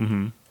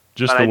 Mm-hmm.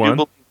 Just the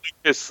one?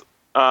 Lucas,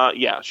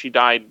 she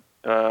died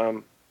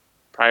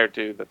prior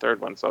to the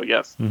third one, so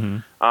yes. Mm-hmm.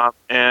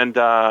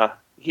 I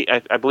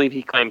believe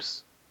he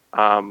claims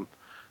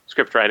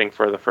script writing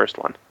for the first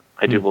one.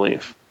 I do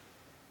believe.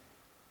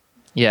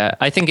 Yeah,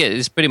 I think it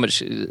is pretty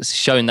much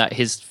shown that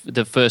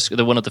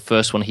one of the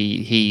first one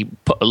he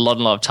put a lot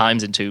of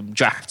times into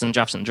drafts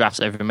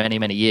over many,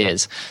 many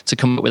years to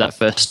come up with that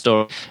first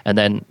story, and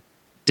then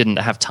didn't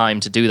have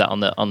time to do that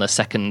on the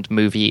second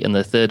movie and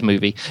the third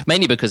movie,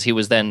 mainly because he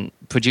was then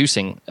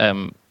producing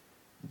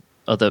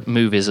other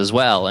movies as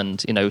well,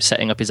 and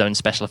setting up his own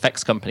special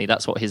effects company.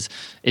 That's what his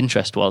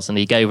interest was, and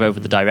he gave over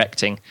the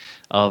directing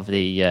of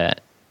the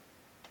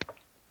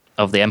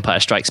Empire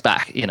Strikes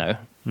Back,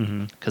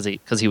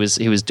 because he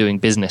was doing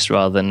business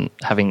rather than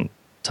having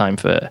time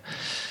for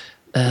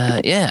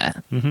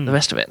the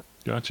rest of it.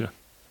 Gotcha.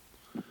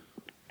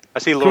 I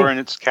see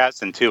Lawrence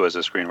Kasdan too as a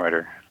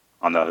screenwriter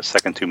on the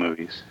second 2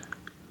 movies.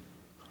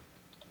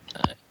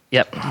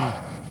 Yep.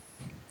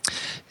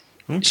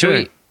 Okay. Should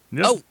we?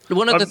 Yep. Oh,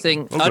 one other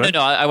thing. Okay.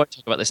 No, I won't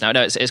talk about this now.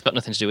 No, it's got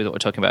nothing to do with what we're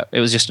talking about. It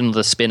was just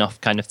another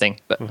spin-off kind of thing.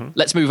 But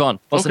let's move on.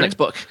 What's the next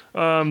book?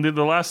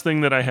 The last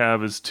thing that I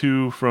have is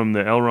 2 from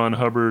the L. Ron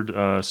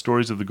Hubbard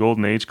Stories of the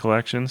Golden Age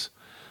collections.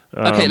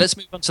 Okay, let's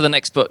move on to the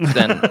next book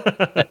then.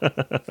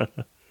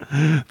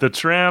 The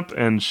Tramp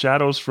and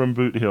Shadows from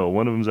Boot Hill.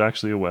 One of them is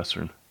actually a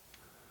Western.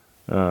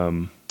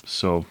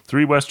 So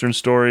 3 Western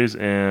stories,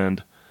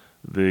 and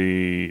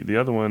the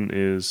other one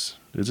is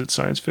it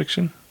science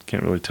fiction?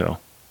 Can't really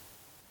tell.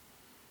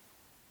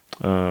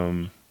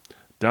 Down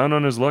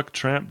on his luck,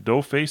 tramp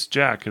Dough-Faced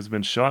Jack has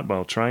been shot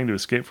while trying to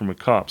escape from a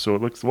cop. So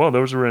it looks,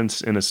 those are in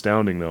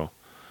Astounding, though.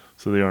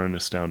 So they are in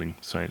Astounding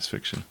science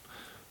fiction.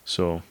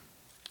 So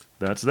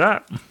that's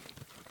that.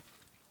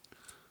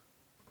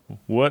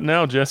 What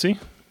now, Jesse?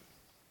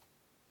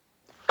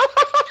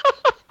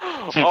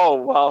 Oh,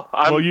 well,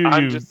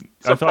 I'm just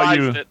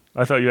surprised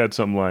I thought you had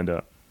something lined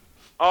up.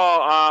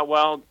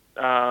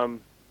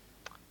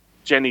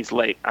 Jenny's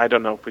late. I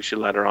don't know if we should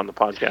let her on the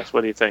podcast. What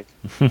do you think?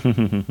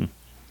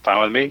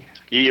 Fine with me.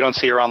 You don't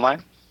see her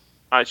online?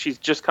 She's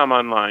just come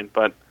online,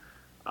 but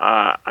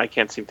I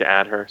can't seem to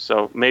add her.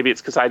 So maybe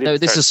it's because I didn't. No,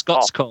 this is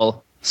Scott's call.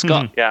 call.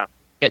 Scott, Yeah.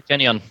 get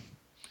Jenny on.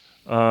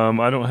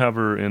 I don't have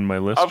her in my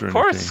list. Of or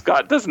course, anything.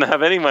 Scott doesn't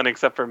have anyone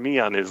except for me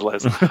on his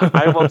list.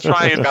 I will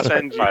try and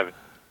send you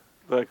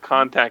the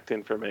contact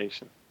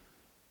information.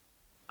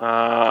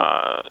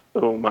 Oh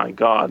my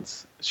God,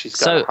 she's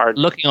got a hard.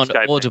 Looking on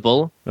Skype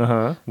Audible,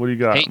 What do you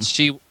got?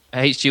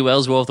 H.G.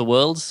 Wells' War of the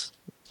Worlds.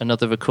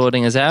 Another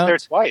recording is out. There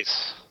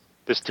twice.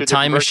 There's two The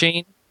Time different versions.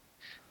 Machine.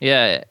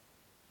 Yeah,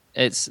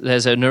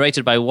 there's a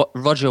narrated by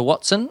Roger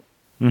Watson,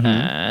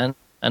 and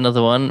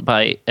another one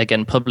by,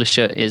 again,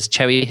 publisher is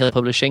Cherry Hill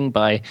Publishing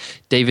by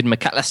David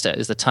McAllister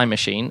is The Time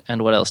Machine.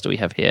 And what else do we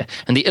have here?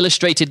 And The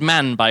Illustrated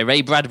Man by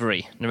Ray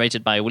Bradbury,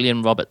 narrated by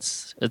William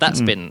Roberts.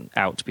 That's been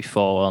out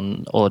before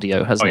on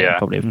audio, hasn't it?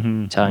 Probably a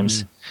few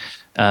times.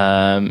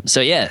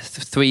 So yeah,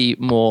 3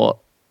 more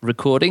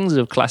recordings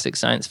of classic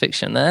science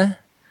fiction there.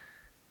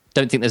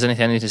 Don't think there's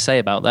anything I need to say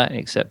about that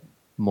except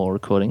more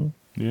recording.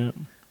 Yeah.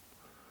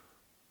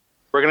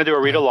 We're going to do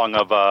a read-along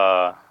of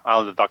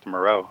Island of Dr.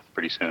 Moreau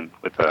pretty soon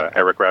with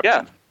Eric Rapton.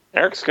 Yeah,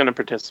 Eric's going to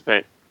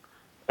participate.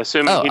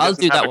 Assuming he I'll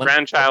doesn't do have that a one.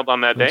 grandchild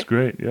on that day. That's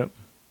great. Yep.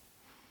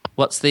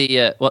 What's the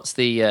At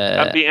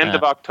the end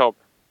of October.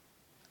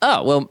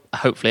 Oh, well,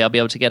 hopefully I'll be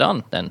able to get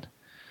on then.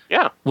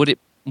 Yeah. Would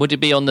it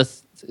be on the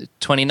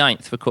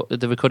 29th,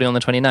 the recording on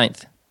the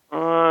 29th?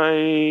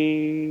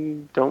 I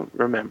don't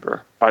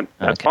remember, but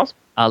that's possible.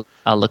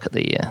 I'll look at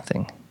the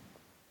thing.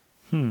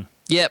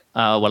 Yep.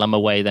 Well, I'm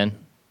away then.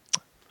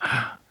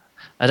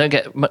 I don't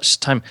get much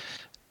time.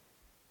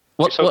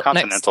 You're so what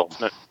continental.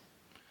 No.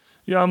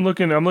 Yeah, I'm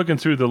looking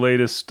through the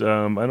latest.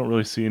 I don't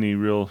really see any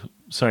real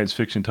science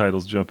fiction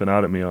titles jumping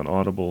out at me on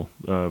Audible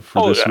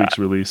for this week's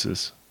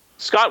releases.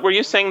 Scott, were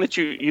you saying that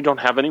you don't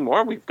have any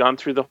more? We've gone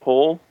through the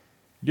whole.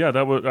 Yeah, I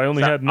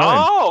only had 9.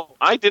 Oh,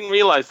 I didn't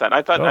realize that.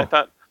 I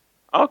thought.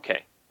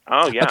 Okay.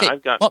 Oh yeah, Okay.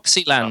 I've got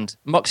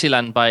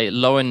Moxieland by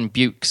Lauren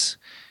Bukes.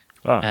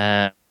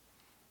 I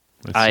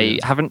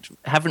haven't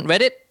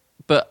read it,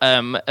 but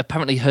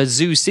apparently her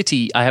Zoo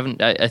City. I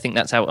think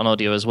that's out on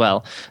audio as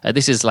well.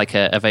 This is like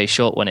a very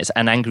short one. It's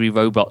an Angry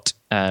Robot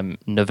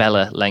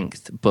novella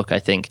length book, I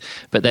think.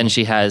 But then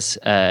she has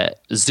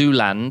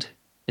Zooland.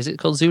 Is it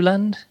called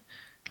Zooland?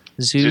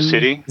 Zoo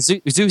City?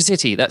 Zoo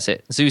City, that's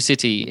it. Zoo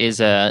City is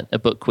a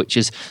book which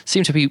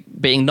seems to be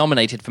being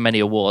nominated for many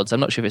awards. I'm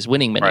not sure if it's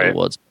winning many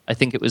awards. I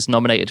think it was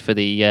nominated for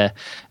the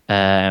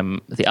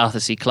Arthur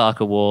C.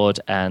 Clarke Award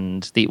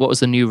and what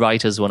was the New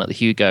Writers one at the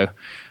Hugo?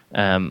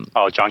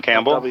 John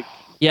Campbell?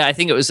 Yeah, I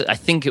think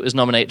it was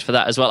nominated for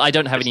that as well. I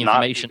don't have any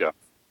information.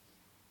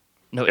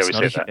 No, it's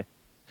not a Hugo.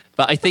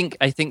 But I think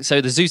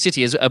so. The Zoo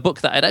City is a book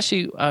that I'd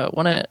actually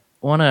want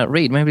to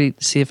read. Maybe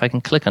see if I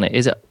can click on it.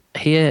 Is it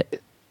here?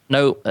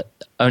 No,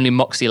 only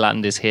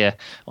Moxieland is here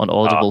on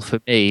Audible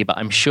for me, but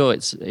I'm sure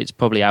it's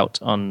probably out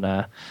on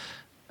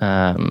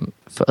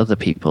for other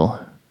people.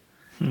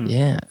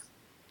 Yeah,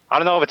 I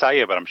don't know if it's out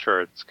yet, but I'm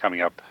sure it's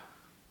coming up.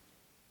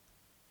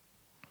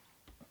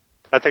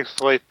 That takes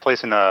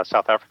place in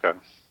South Africa.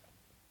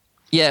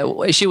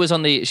 Yeah, she was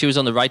on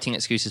the Writing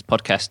Excuses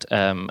podcast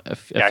a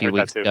few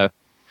weeks ago.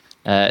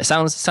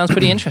 Sounds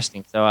pretty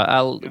interesting. So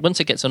I'll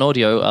once it gets on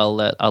audio,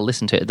 I'll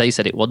listen to it. They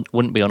said it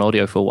wouldn't be on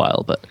audio for a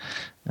while, but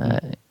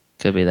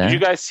could be there. Did you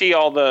guys see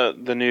all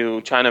the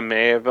new China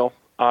Mayville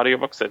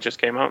audiobooks that just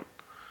came out?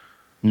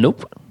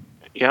 Nope.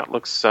 Yeah, it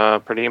looks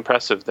pretty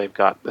impressive. They've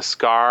got The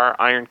Scar,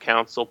 Iron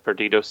Council,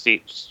 Perdido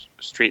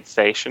Street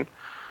Station.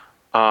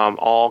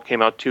 All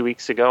came out 2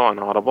 weeks ago on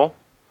Audible.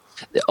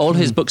 All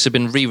his books have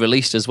been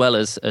re-released as well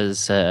as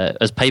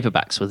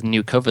paperbacks with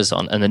new covers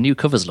on, and the new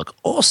covers look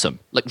awesome,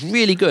 like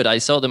really good. I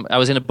saw them. I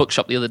was in a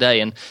bookshop the other day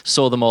and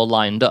saw them all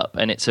lined up,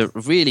 and it's a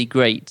really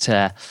great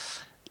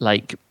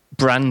like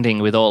branding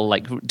with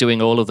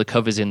doing all of the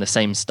covers in the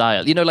same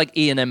style. You know, like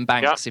Ian M.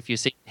 Banks. Yeah. If you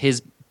see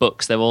his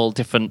books, they're all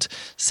different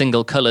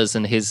single colors,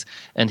 and his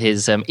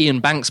Ian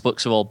Banks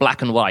books are all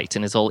black and white,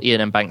 and it's all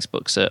Ian M. Banks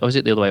books. Or is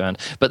it the other way around?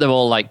 But they're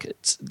all like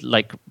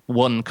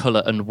one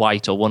color and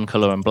white or one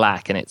color and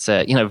black, and it's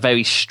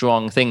very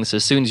strong things. So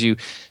as soon as you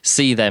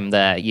see them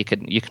there, you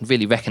can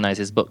really recognize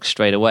his books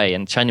straight away.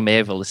 And China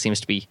Mayville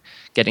seems to be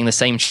getting the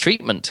same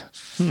treatment.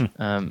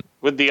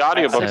 With the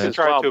audiobooks, it's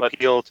trying to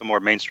appeal to more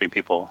mainstream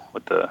people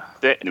with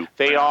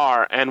they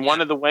are, and one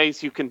of the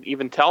ways you can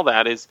even tell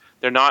that is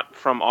they're not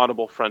from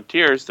Audible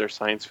Frontiers, their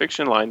science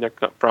fiction line. They're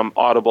from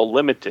Audible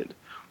Limited,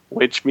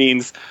 which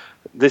means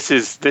this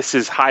is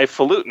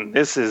highfalutin.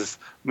 This is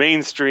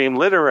mainstream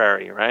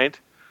literary, right?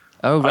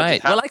 Oh,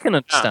 right. Well, I can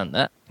understand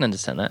that.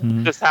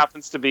 It just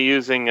happens to be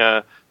using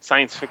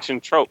science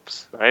fiction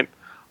tropes, right?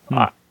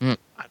 I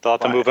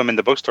thought to move them in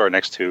the bookstore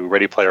next to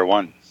Ready Player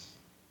One.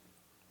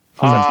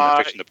 That's in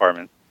the fiction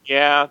department.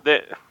 Yeah,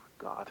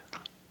 God.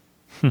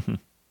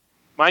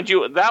 Mind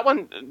you, that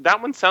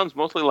one sounds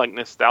mostly like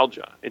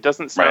nostalgia. It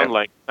doesn't sound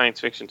like science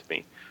fiction to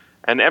me.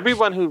 And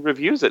everyone who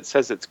reviews it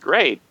says it's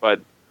great,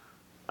 but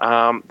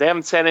they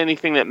haven't said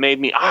anything that made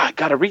me, I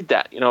got to read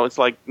that. It's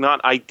like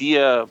not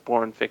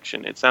idea-born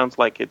fiction. It sounds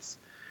like it's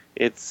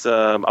It's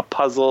a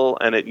puzzle,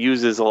 and it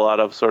uses a lot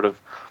of sort of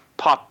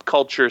pop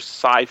culture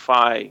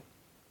sci-fi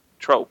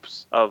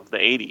tropes of the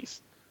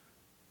 80s.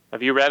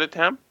 Have you read it,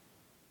 Tam?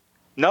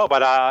 No,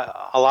 but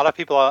a lot of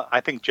people,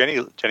 I think Jenny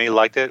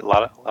liked it. A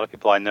lot of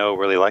people I know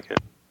really like it.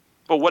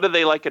 But what do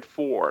they like it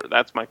for?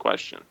 That's my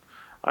question.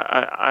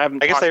 I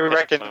haven't. I guess talked they to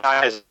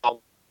recognize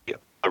all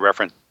the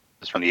references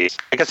from the 80s.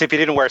 I guess if you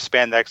didn't wear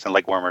spandex and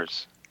leg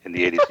warmers in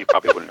the 80s, you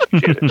probably wouldn't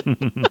appreciate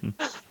it.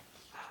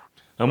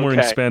 I'm wearing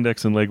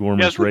spandex and leg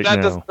warmers right now.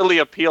 That doesn't really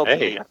appeal to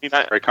me. I mean,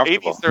 very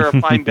comfortable. 80s are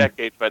a fine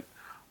decade, but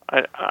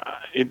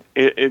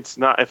it's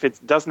not. If it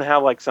doesn't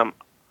have like some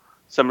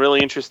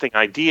really interesting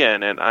idea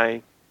in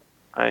it,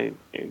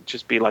 it'd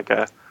just be like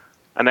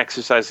an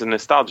exercise in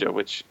nostalgia,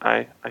 which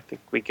I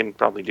think we can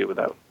probably do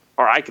without,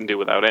 or I can do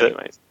without,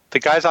 anyways. The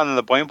guys on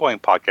the Boing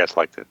Boing podcast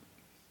liked it.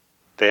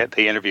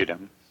 They interviewed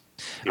him.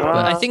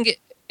 I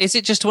think is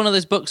it just one of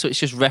those books which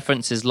just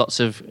references lots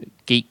of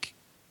geek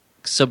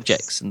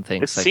subjects and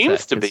things? It like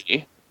seems that? to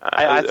be.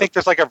 I think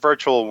there's like a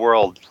virtual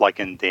world like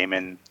in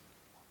Damon.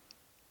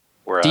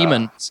 Where,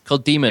 Demon. It's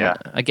called Demon. Yeah.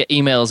 I get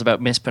emails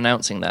about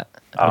mispronouncing that,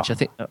 which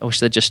I wish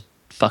they'd just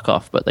fuck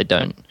off, but they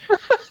don't.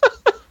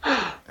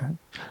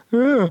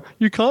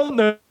 You can't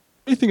know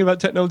anything about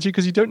technology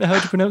because you don't know how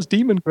to pronounce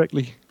demon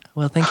correctly.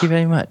 Well, thank you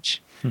very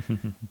much.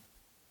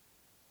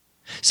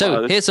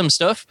 So here's some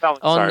stuff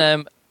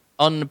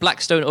on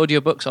Blackstone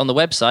Audiobooks on the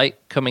website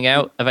coming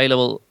out,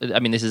 available. I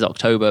mean, this is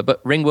October,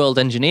 but Ringworld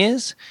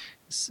Engineers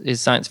is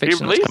science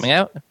fiction that's coming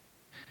out.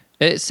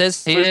 It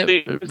says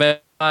here by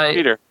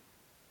Peter.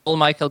 Paul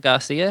Michael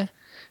Garcia.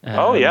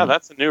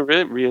 That's a new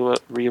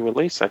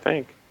re-release, I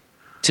think.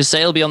 To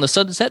Sail Beyond the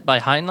Sunset by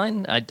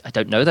Heinlein. I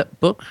don't know that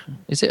book.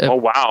 Is it? Oh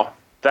wow,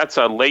 that's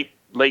a late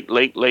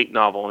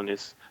novel, and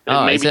is it?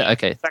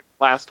 Okay. The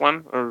last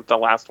one or the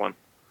last one?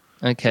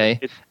 Okay.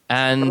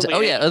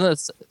 Other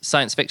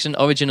science fiction,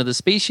 Origin of the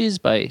Species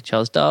by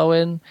Charles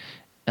Darwin.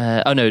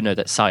 No,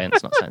 that's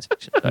science, not science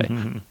fiction.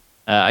 Sorry.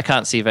 I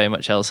can't see very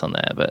much else on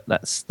there, but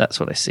that's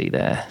what I see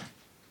there.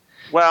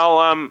 Well,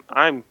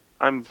 I'm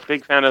a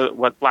big fan of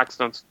what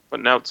Blackstone's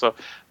putting out, so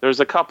there's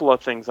a couple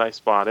of things I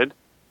spotted,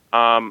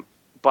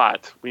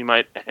 but we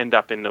might end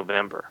up in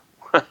November.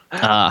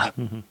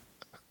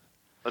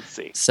 Let's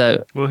see.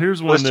 So,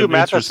 here's one that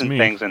interests me.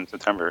 Things in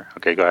September.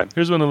 Okay, go ahead.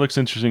 Here's one that looks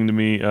interesting to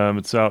me.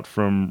 It's out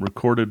from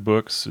Recorded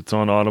Books. It's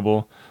on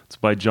Audible. It's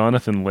by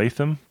Jonathan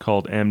Latham,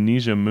 called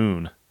Amnesia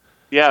Moon.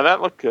 Yeah,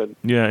 that looked good.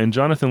 Yeah, in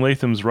Jonathan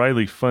Latham's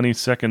wryly funny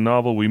second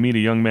novel, we meet a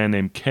young man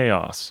named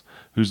Chaos,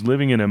 who's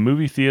living in a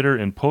movie theater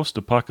in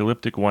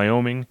post-apocalyptic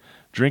Wyoming,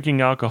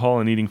 drinking alcohol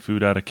and eating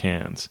food out of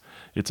cans.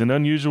 It's an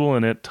unusual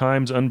and at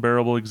times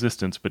unbearable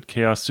existence, but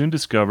Chaos soon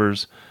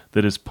discovers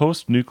that his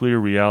post-nuclear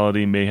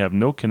reality may have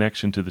no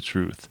connection to the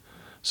truth.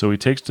 So he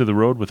takes to the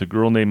road with a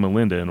girl named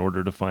Melinda in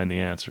order to find the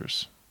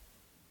answers.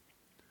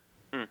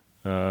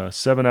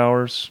 7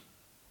 hours,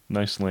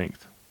 nice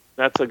length.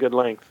 That's a good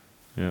length.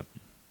 Yeah.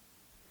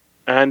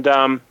 And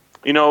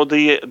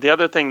the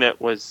other thing that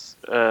was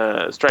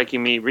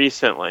striking me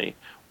recently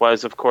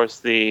was, of course,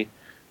 the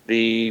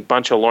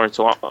bunch of Lawrence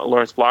Block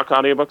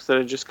audiobooks that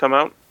had just come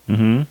out.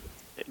 Mm-hmm.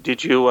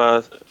 Did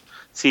you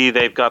see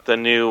they've got the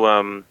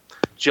new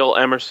Jill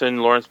Emerson,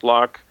 Lawrence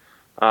Block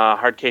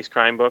hard case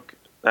crime book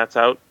that's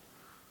out?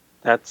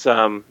 That's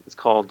it's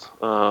called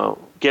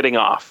Getting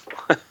Off.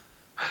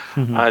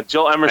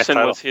 Jill Emerson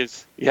was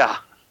his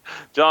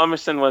Jill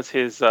Emerson was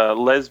his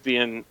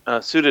lesbian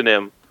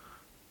pseudonym,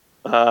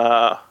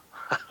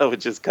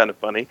 which is kind of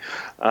funny.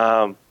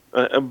 A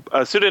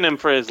pseudonym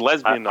for his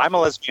lesbian. I'm a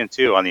lesbian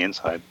too on the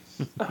inside.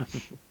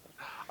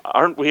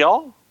 Aren't we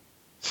all?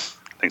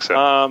 I think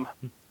so.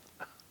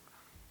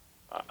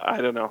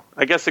 I don't know.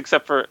 I guess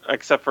except for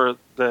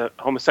the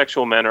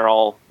homosexual men are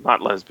all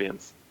not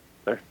lesbians.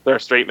 They're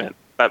straight men.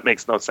 That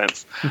makes no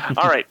sense.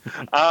 All right.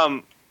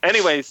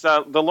 Anyways,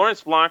 the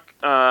Lawrence Block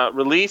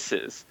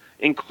releases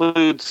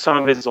include some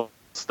of his old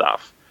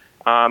stuff,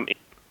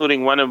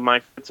 including one of my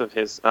favorites of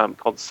his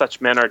called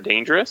 "Such Men Are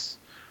Dangerous,"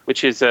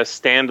 which is a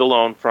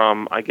standalone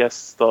from, I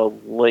guess, the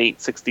late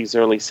 60s,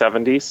 early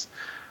 70s.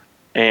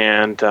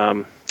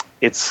 And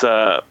it's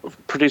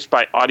produced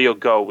by Audio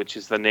Go, which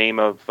is the name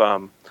of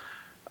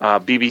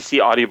BBC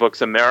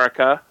Audiobooks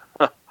America,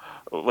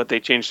 what they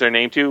changed their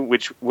name to,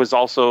 which was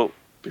also,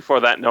 before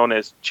that, known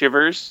as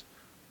Chivers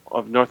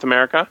of North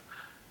America.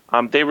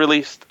 They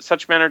released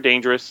Such Men Are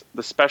Dangerous,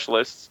 The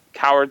Specialists,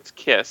 Coward's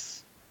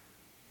Kiss,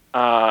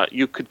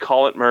 You Could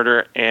Call It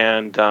Murder,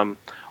 and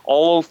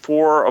all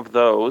four of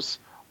those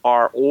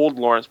are old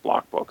Lawrence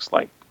Block books,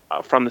 like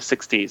from the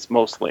 60s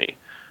mostly.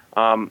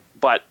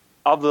 But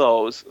of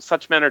those,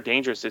 Such Men Are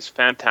Dangerous is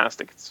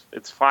fantastic.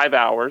 It's 5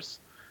 hours,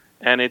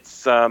 and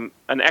it's an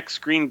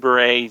ex-Green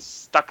Beret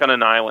stuck on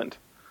an island.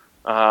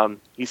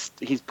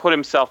 He's put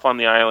himself on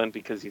the island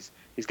because he's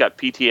got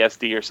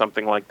PTSD or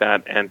something like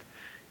that, and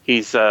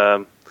he's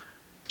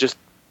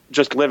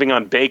just living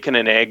on bacon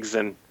and eggs,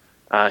 and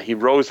he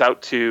rows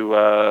out to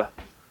a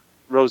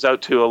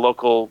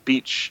local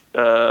beach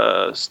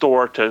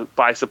store to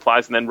buy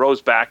supplies, and then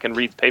rows back and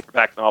reads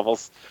paperback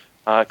novels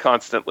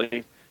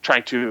constantly.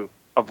 trying to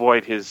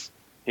avoid his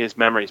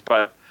memories.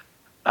 But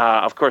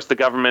of course, the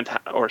government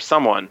or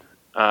someone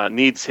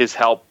needs his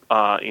help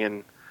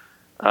in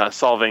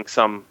solving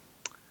some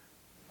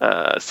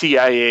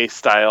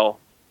CIA-style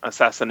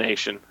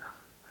assassination.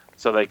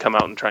 So they come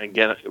out and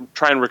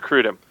try and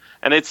recruit him.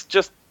 And it's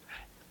just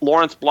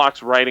Lawrence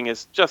Block's writing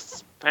is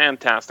just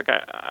fantastic.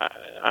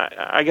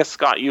 I guess,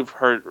 Scott, you've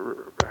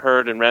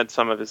heard and read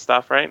some of his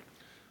stuff, right?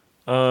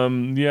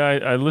 Yeah,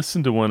 I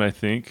listened to one, I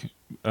think.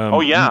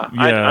 Yeah.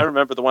 I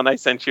remember the one I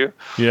sent you.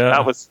 Yeah,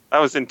 that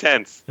was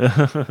intense.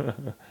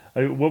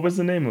 What was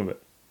the name of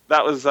it?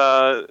 That was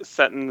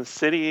set in the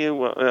city,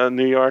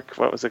 New York.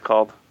 What was it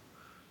called?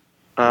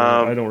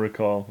 I don't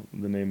recall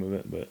the name of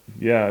it, but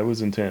yeah, it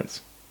was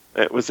intense.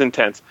 It was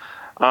intense.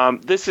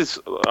 This is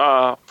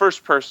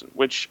first person,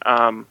 which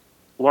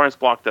Lawrence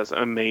Block does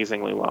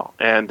amazingly well.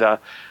 And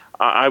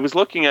I was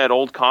looking at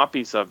old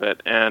copies of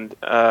it, and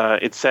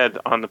it said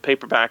on the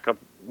paperback of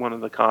one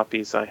of the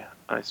copies I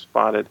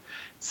spotted,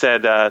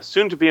 said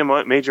soon to be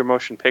a major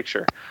motion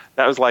picture.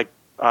 That was like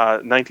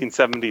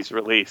 1970s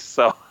release.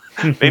 So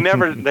they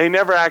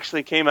never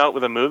actually came out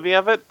with a movie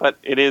of it, but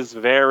it is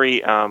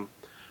very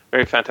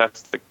very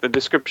fantastic. The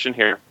description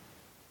here.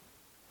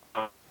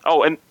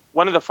 And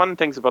one of the fun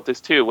things about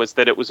this too was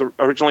that it was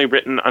originally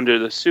written under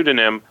the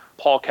pseudonym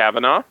Paul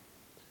Kavanaugh,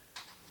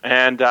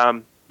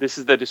 and this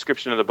is the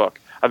description of the book.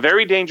 A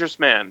very dangerous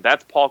man,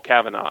 that's Paul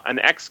Kavanaugh, an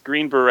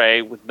ex-Green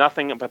Beret with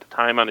nothing but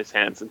time on his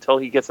hands until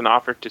he gets an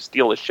offer to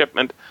steal a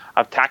shipment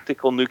of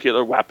tactical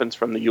nuclear weapons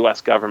from the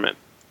U.S. government,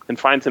 and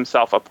finds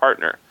himself a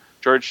partner,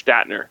 George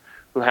Statner,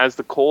 who has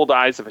the cold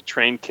eyes of a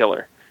trained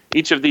killer.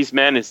 Each of these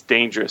men is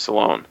dangerous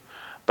alone,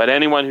 but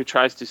anyone who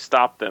tries to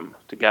stop them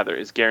together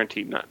is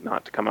guaranteed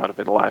not to come out of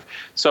it alive.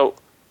 So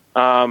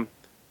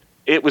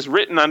it was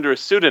written under a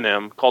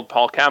pseudonym called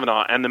Paul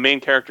Kavanaugh, and the main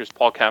character is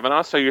Paul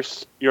Kavanaugh. So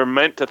you're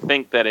meant to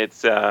think that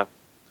it's a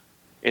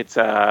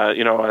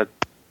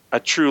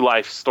true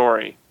life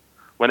story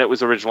when it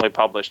was originally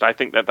published. I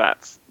think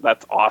that's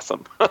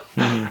awesome.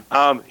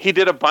 He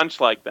did a bunch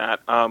like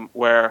that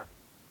where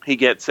he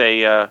gets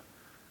a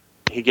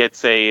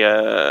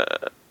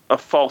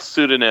false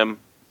pseudonym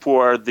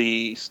for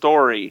the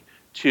story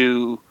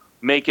to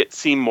make it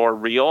seem more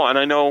real. And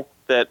I know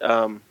that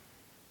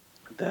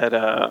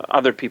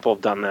other people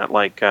have done that,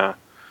 like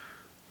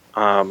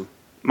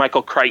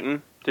Michael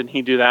Crichton. Didn't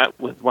he do that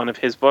with one of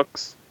his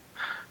books?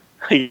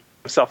 He gave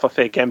himself a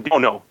fake MD. Oh,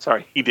 no,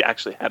 sorry. He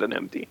actually had an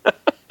MD.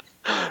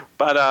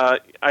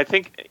 But I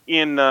think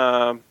in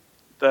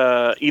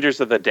the Eaters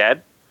of the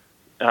Dead,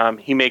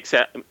 he makes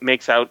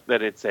out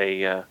that it's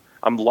a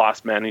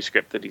lost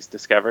manuscript that he's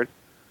discovered,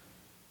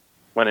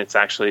 when it's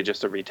actually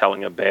just a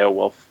retelling of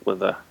Beowulf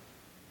with a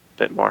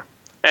bit more.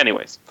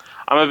 Anyways,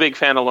 I'm a big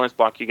fan of Lawrence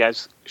Block. You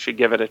guys should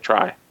give it a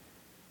try.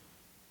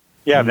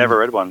 Yeah, I've never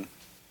read one.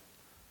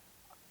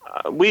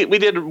 We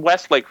did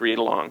Westlake read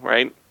along,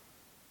 right?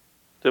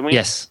 Didn't we?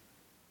 Yes.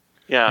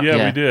 Yeah,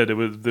 we did. It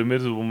was the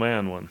Invisible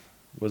Man one,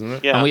 wasn't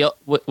it? Yeah. And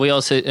we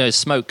also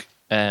Smoke.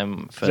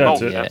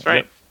 That's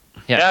right.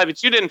 Yeah,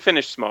 but you didn't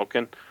finish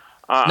Smoking.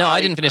 No,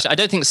 I didn't finish. I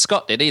don't think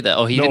Scott did either,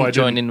 or he didn't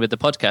join in with the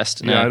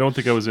podcast. No. Yeah, I don't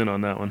think I was in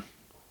on that one.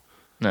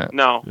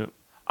 No. Yep.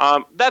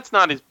 That's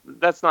not his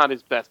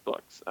best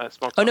books.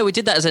 No, we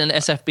did that as an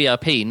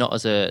SFBRP, not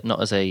as a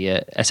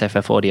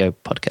SFFaudio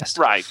podcast.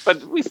 Right,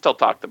 but we still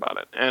talked about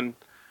it. And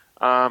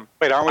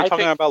wait, aren't we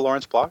talking about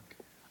Lawrence Block?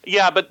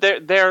 Yeah, but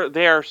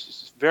they're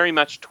very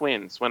much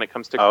twins when it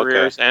comes to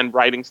careers and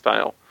writing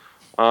style.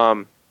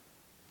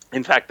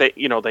 In fact,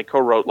 they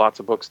co-wrote lots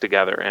of books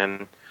together.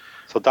 And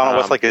so Donald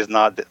Westlake is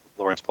not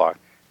Lawrence Block.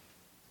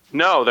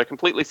 No, they're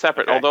completely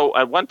separate. Okay. Although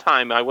at one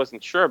time I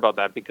wasn't sure about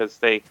that, because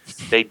they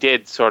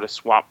did sort of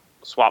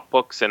swap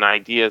books and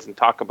ideas and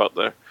talk about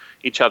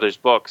each other's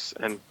books,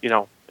 and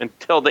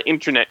until the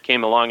internet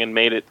came along and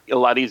made it a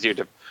lot easier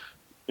to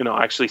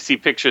actually see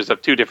pictures of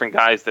two different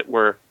guys that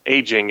were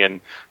aging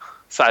and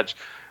such.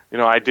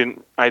 I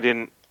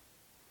didn't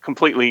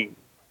completely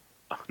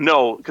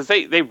know, because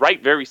they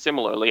write very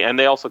similarly, and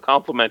they also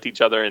complement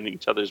each other in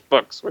each other's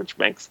books, which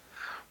makes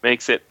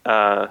it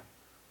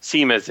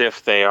seem as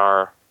if they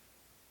are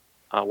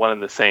one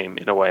and the same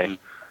in a way.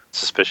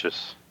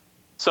 Suspicious.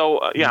 So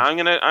I'm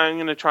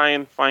gonna try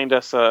and find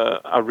us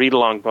a read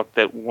along book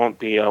that won't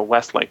be a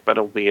Westlake, but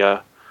it'll be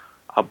a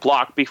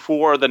block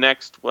before the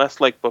next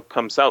Westlake book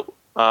comes out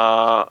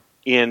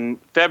in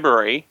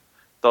February.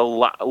 The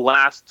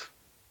last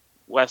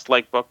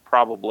Westlake book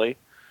probably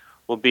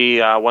will be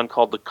one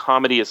called "The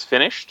Comedy Is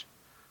Finished,"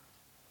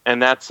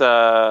 and that's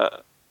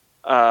a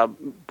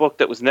book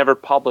that was never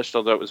published,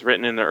 although it was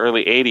written in the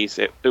early 80s.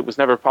 It was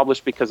never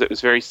published because it was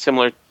very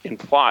similar in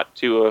plot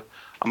to a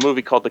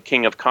movie called The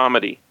King of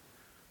Comedy.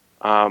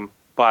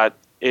 But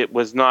it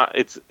was not.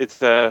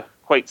 It's a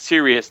quite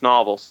serious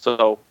novel.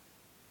 So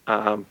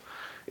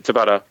it's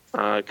about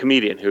a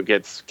comedian who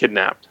gets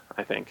kidnapped,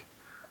 I think.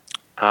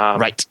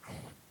 Right.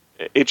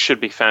 It should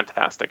be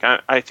fantastic.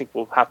 I think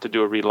we'll have to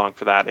do a read along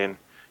for that in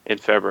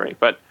February.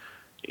 But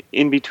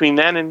in between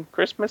then and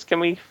Christmas, can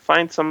we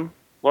find some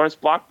Lawrence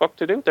Block book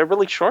to do? They're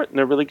really short and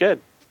they're really good.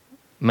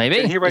 Maybe.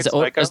 Didn't he write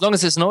Psycho? As long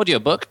as it's an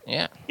audiobook,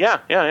 yeah.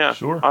 Yeah.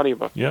 Sure.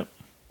 Audiobook. Yep.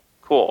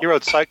 Cool. He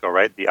wrote Psycho,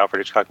 right? The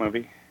Alfred Hitchcock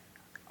movie.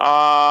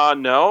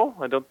 No,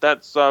 I don't.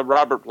 That's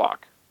Robert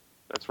Bloch.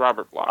 That's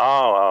Robert Bloch.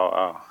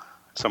 Oh.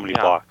 So many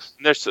blocks.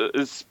 And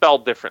it's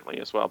spelled differently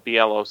as well.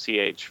 Bloch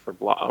for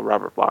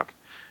Robert Bloch.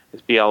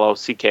 It's Block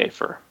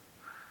for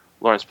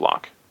Lawrence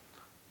Bloch.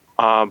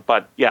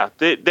 But yeah,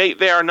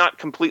 they are not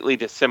completely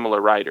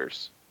dissimilar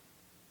writers.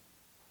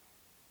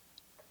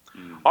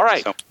 All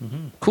right.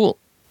 Cool.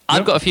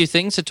 I've got a few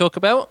things to talk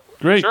about.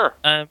 Great. Sure.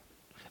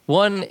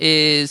 One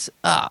is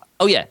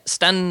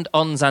Stand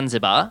on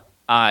Zanzibar.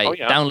 I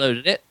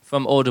downloaded it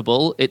from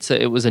Audible.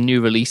 It was a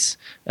new release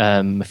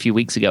a few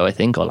weeks ago, I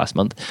think, or last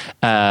month,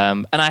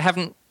 and I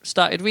haven't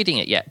started reading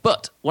it yet.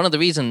 But one of the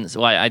reasons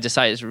why I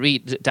decided to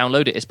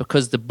download it is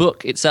because the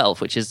book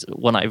itself, which is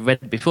one I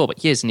read before,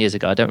 but years and years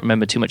ago, I don't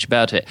remember too much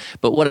about it.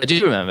 But what I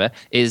do remember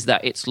is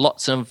that it's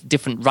lots of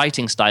different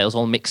writing styles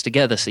all mixed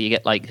together. So you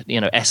get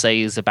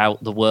essays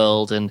about the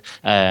world and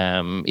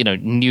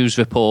news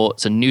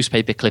reports and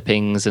newspaper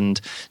clippings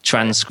and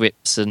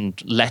transcripts and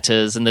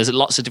letters, and there's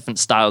lots of different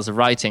styles of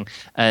writing.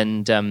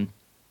 And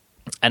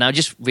I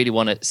just really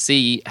want to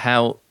see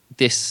how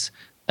this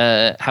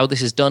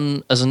is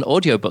done as an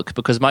audiobook,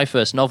 because my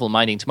first novel,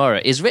 Mining Tomorrow,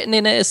 is written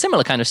in a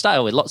similar kind of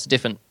style with lots of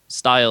different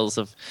styles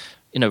of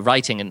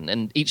writing,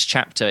 and each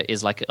chapter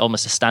is like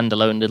almost a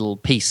standalone little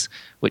piece,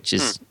 which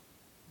is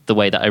the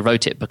way that I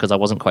wrote it, because I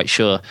wasn't quite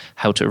sure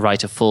how to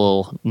write a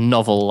full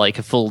novel, like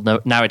a full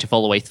narrative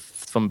all the way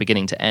from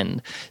beginning to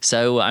end.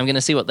 So I'm going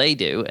to see what they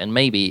do, and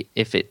maybe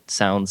if it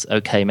sounds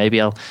okay,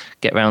 maybe I'll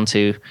get around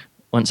to,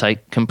 once I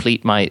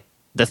complete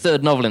the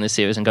third novel in the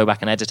series and go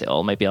back and edit it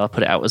all, maybe I'll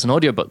put it out as an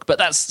audiobook. But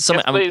that's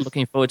something I'm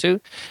looking forward to.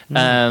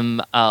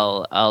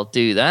 I'll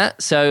do that.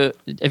 So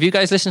have you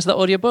guys listened to the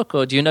audiobook,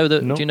 or do you know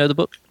the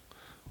book?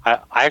 I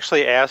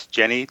actually asked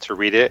Jenny to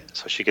read it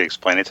so she could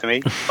explain it to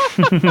me.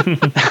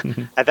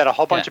 And then a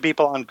whole bunch of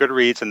people on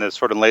Goodreads and the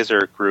Sword and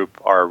Laser group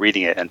are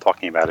reading it and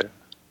talking about it.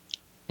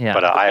 Yeah.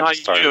 But I haven't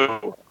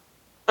started.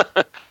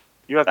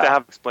 You have to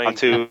have explained. I'm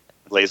too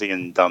lazy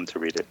and dumb to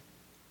read it.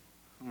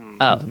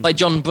 By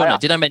John Brunner.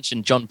 Did I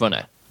mention John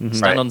Brunner?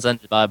 Stand on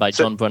Zanzibar by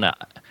John Brunner.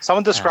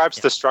 Someone describes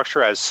the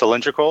structure as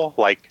cylindrical.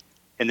 Like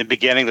in the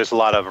beginning, there's a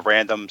lot of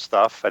random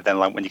stuff, and then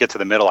when you get to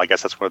the middle, I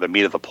guess that's where the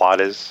meat of the plot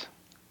is.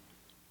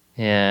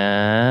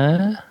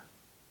 Yeah.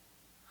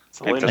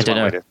 I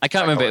don't know. I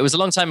can't remember. It was a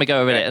long time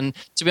ago I read it, and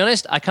to be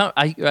honest, I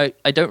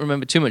don't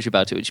remember too much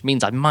about it, which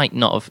means I might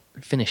not have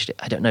finished it.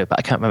 I don't know, but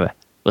I can't remember.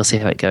 We'll see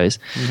how it goes.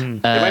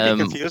 It might be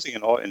confusing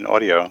in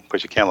audio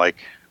because you can't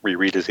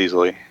reread as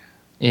easily.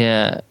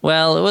 Yeah,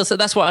 well, so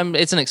that's what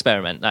it's an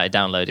experiment that I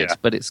downloaded,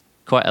 but it's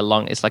quite a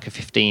long, it's like a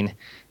 15,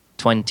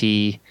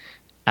 20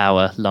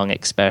 hour long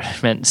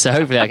experiment, so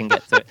hopefully I can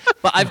get through it.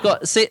 But I've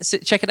got,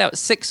 check it out,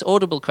 6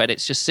 Audible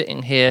credits just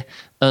sitting here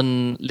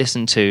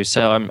unlistened to,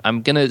 so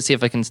I'm going to see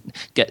if I can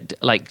get,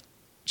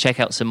 check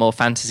out some more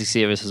fantasy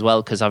series as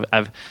well, because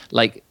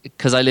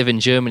because I live in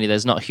Germany,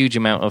 there's not a huge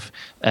amount of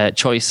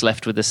choice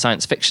left with the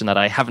science fiction that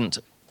I haven't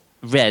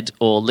read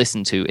or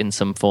listened to in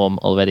some form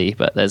already,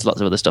 but there's lots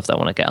of other stuff that I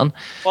want to get on.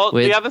 Well,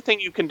 the other thing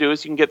you can do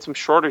is you can get some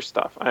shorter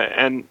stuff,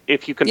 and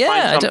if you can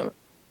find some,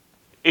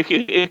 if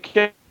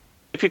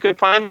you could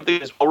find something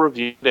that's well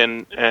reviewed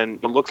and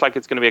it looks like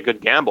it's going to be a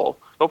good gamble,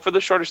 go for the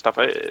shorter stuff.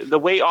 The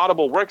way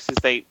Audible works is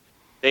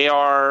they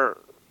are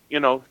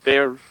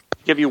they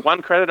give you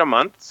 1 credit a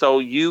month, so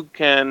you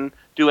can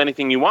do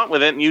anything you want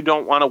with it, and you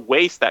don't want to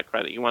waste that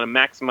credit. You want to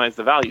maximize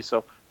the value,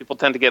 so people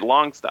tend to get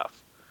long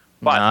stuff,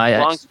 but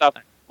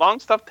long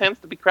stuff tends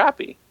to be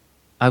crappy.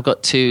 I've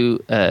got 2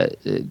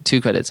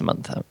 credits a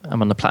month.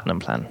 I'm on the platinum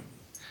plan.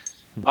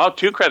 Oh,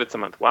 2 credits a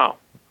month. Wow.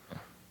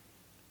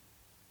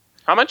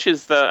 How much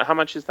is that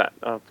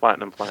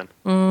platinum plan?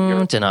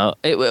 I don't know.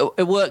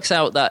 It works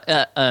out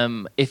that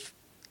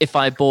if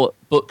I bought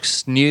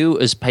books new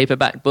as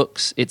paperback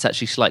books, it's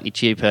actually slightly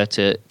cheaper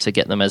to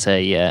get them as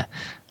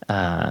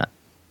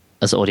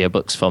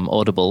audiobooks from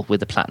Audible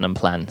with the platinum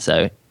plan.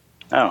 So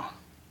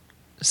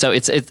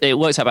it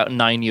works out about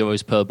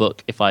 €9 per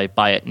book if I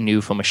buy it new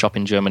from a shop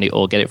in Germany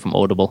or get it from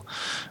Audible,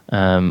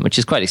 which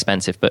is quite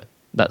expensive, but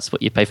that's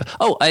what you pay for.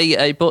 Oh,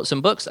 I bought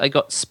some books. I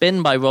got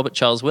Spin by Robert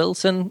Charles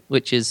Wilson,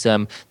 which is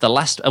one of the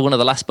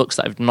last books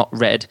that I've not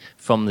read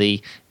from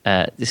the.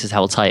 This is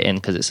how I'll tie it in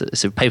because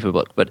it's a paper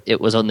book, but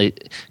it was on the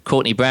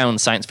Courtney Brown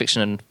Science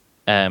Fiction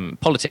and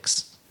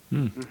Politics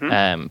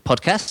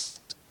podcast,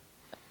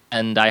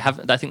 and I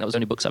think that was the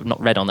only books I've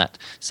not read on that.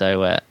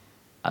 So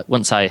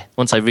once I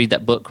read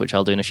that book, which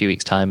I'll do in a few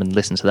weeks' time, and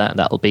listen to that,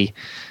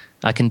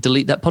 I can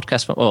delete that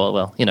podcast from. Oh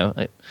well, you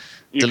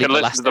can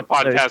listen to the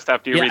podcast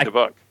after you read the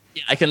book.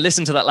 Yeah, I can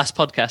listen to that last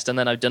podcast, and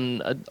then I've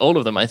done all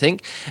of them, I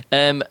think.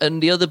 And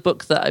the other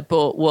book that I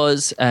bought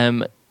was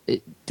let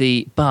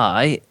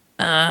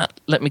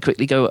me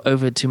quickly go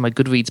over to my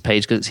Goodreads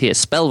page because it's here,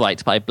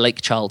 Spellwright by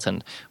Blake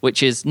Charlton,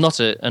 which is not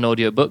an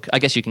audiobook. I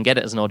guess you can get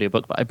it as an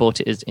audiobook, but I bought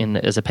it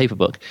as a paper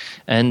book.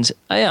 And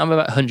I'm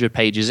about 100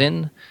 pages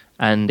in,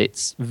 and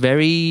it's a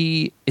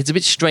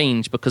bit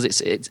strange because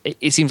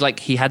it seems like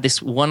he had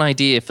this one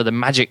idea for the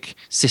magic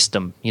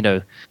system,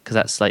 because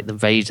that's like the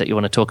rage that you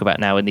want to talk about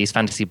now in these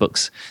fantasy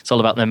books. It's all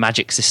about the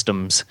magic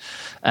systems,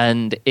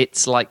 and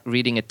it's like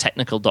reading a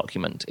technical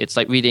document. It's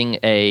like reading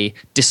a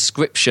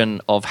description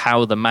of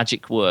how the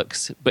magic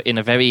works, but in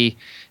a very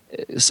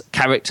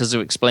characters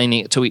are explaining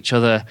it to each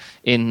other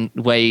in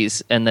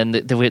ways, and then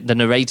the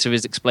narrator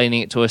is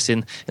explaining it to us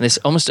in this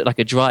almost like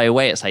a dry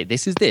way. It's like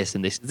this is this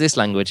and this is this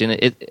language, and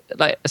it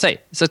like I say,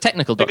 it's a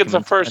technical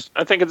document.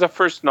 I think it's a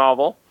first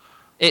novel.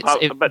 It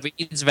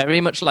reads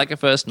very much like a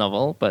first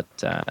novel, but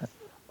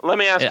let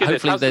me ask you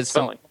this: how's the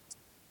spelling?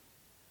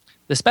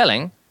 The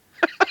spelling.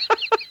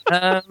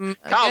 Come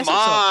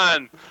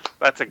on,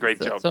 that's a great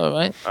joke. That's all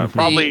right.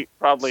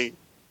 Probably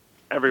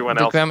everyone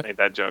else made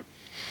that joke.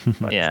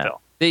 But yeah.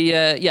 Still.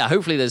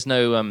 Hopefully there's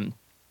no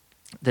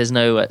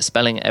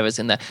spelling errors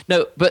in there.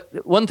 No,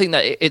 but one thing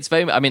that it's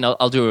very. I mean,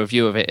 I'll do a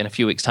review of it in a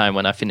few weeks' time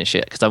when I finish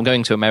it, because I'm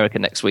going to America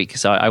next week,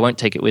 so I won't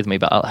take it with me,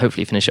 but I'll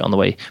hopefully finish it on the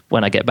way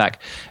when I get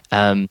back.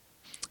 And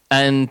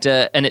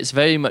it's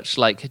very much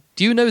like,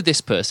 do you know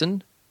this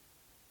person?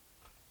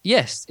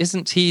 Yes,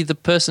 isn't he the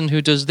person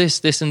who does this,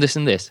 this, and this,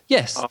 and this?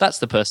 Yes, that's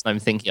the person I'm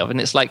thinking of. And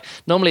it's like,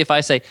 normally if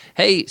I say,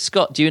 hey,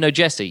 Scott, do you know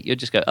Jesse? You'd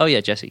just go, oh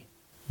yeah, Jesse.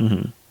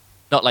 Mm-hmm.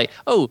 Not like,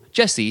 oh,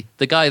 Jesse,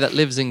 the guy that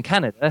lives in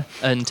Canada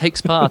and takes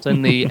part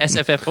in the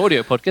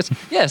SFFaudio podcast.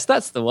 Yes,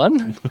 that's the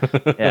one.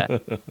 Yeah.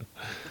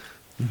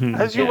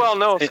 As you well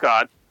know,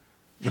 Scott.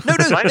 No,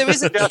 there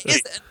isn't.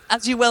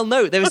 As you well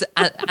know, there is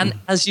an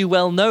as you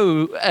well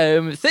know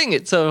thing.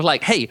 It's sort of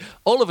like, hey,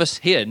 all of us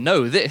here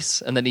know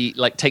this, and then he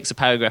like takes a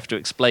paragraph to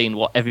explain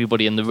what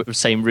everybody in the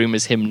same room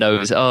as him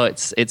knows. Oh,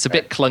 it's a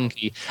bit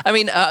clunky. I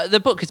mean, the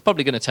book is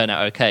probably going to turn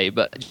out okay,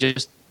 but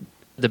just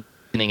the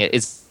beginning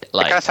is.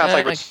 Like, it kind of sounds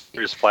like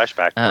Sawyer's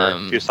flashback,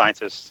 where two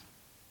scientists,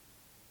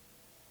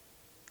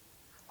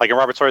 like in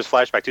Robert Sawyer's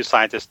flashback, two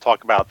scientists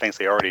talk about things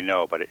they already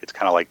know, but it's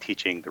kind of like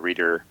teaching the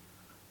reader.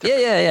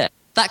 Yeah.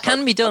 That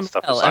can be done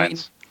well. I mean,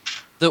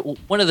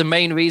 one of the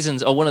main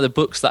reasons, or one of the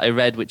books that I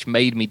read which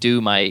made me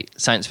do my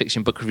science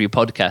fiction book review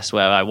podcast,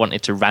 where I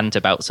wanted to rant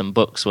about some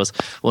books, was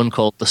one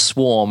called The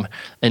Swarm,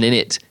 and in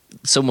it,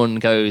 someone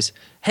goes,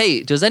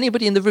 hey, does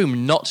anybody in the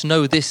room not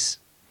know this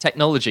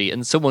technology?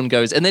 And someone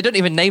goes, and they don't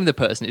even name the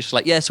person, it's just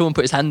like, yeah, someone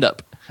put his hand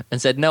up and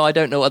said, no, I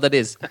don't know what that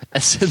is.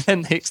 And so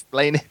then they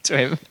explain it to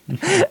him,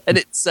 and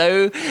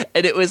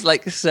it was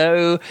like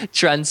so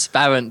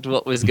transparent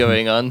what was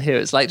going on here.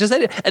 It's like, and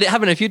it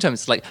happened a few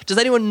times. It's like, does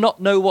anyone not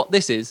know what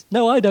this is?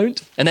 No, I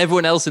don't. And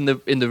everyone else in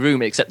the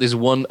room, except this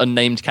one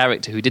unnamed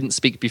character who didn't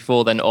speak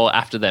before then or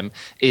after them,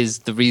 is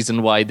the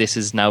reason why this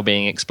is now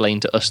being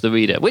explained to us, the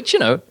reader. Which,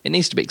 it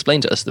needs to be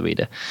explained to us, the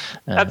reader.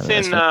 That's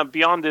in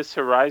Beyond This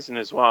Horizon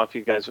as well. If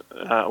you guys,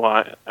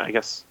 I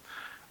guess.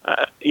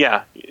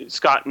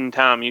 Scott and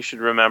Tom, you should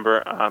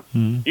remember,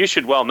 you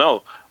should well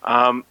know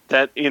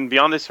that in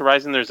Beyond This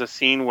Horizon, there's a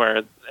scene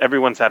where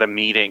everyone's at a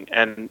meeting,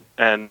 and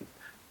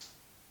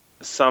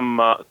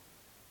some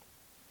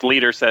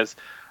leader says,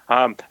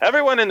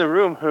 everyone in the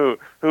room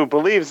who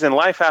believes in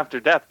life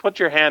after death, put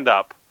your hand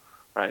up,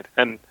 right?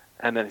 And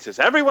then he says,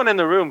 everyone in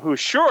the room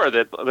who's sure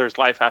that there's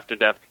life after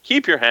death,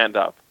 keep your hand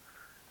up.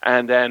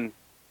 And then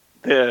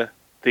the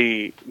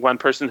one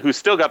person who's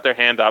still got their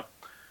hand up,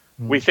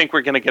 we think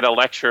we're going to get a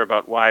lecture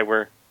about why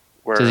we're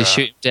so they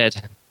shoot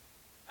dead.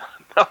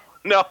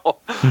 No.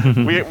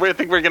 we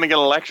think we're going to get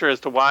a lecture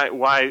as to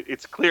why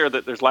it's clear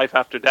that there's life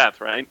after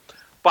death, right?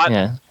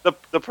 But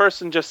the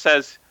person just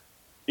says,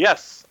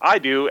 yes, I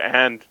do,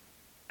 and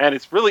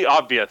it's really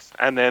obvious,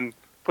 and then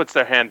puts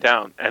their hand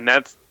down, and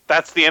that's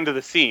the end of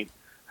the scene.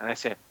 And I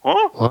say,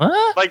 huh?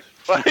 What? Like,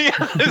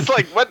 it's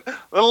like, what?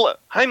 Little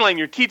Heinlein,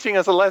 you're teaching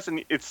us a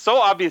lesson. It's so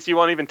obvious you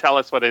won't even tell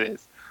us what it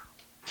is.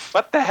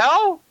 What the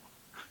hell?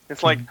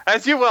 It's like,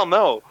 as you well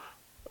know,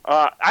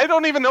 I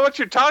don't even know what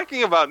you're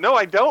talking about. No,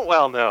 I don't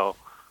well know.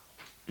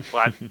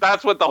 But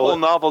that's what the whole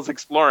novel's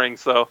exploring.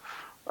 So,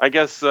 I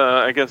guess.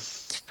 Oh,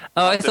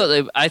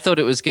 I thought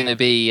it was going to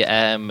be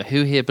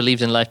who here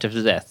believed in life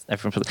after death.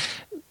 Everyone,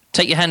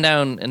 take your hand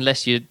down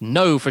unless you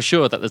know for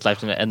sure that there's life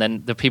after death, and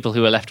then the people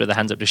who are left with their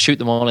hands up just shoot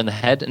them all in the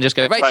head and just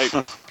go right.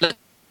 Let's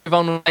move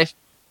on with life.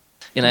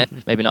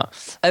 Maybe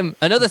not.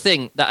 Another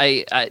thing that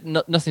I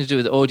nothing to do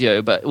with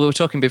audio, but we were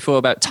talking before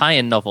about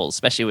tie-in novels,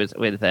 especially with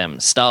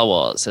Star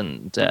Wars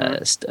and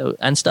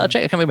Star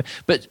Trek. I can't remember,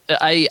 but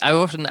I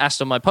often asked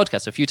on my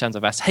podcast a few times.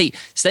 I've asked, hey,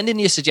 send in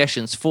your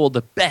suggestions for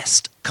the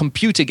best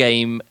computer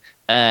game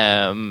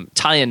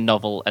tie-in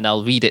novel, and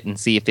I'll read it and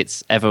see if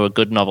it's ever a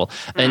good novel.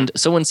 And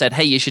someone said,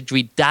 hey, you should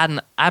read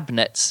Dan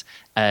Abnett's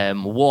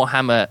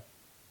Warhammer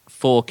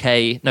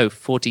 40,000. I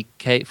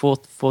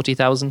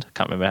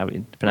can't remember how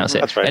you pronounce it.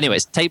 That's right.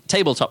 Anyways,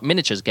 tabletop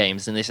miniatures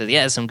games, and they said,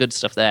 yeah, there's some good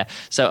stuff there.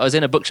 So I was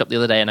in a bookshop the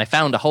other day, and I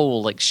found a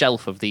whole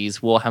shelf of these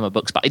Warhammer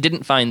books, but I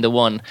didn't find the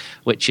one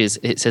which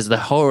it says the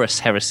Horus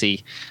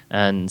Heresy,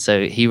 and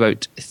so he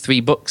wrote 3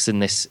 books in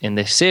this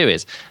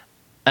series.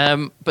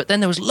 But then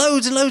there was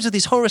loads and loads of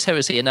this Horus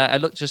heresy, and I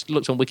looked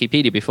on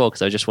Wikipedia before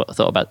because I just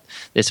thought about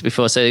this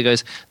before. So it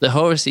goes the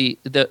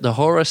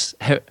Horus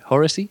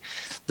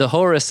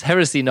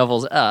heresy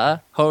novels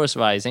are Horus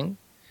Rising,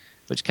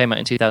 which came out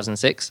in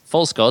 2006,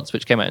 False Gods,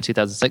 which came out in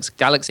 2006,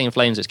 Galaxy in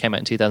Flames, which came out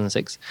in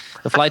 2006,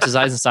 The Flight of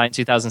Eisenstein,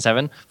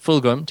 2007,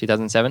 Fulgrim,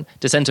 2007,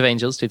 Descent of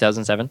Angels,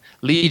 2007,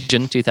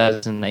 Legion,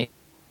 2008,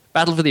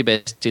 Battle for the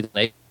Abyss,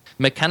 2008,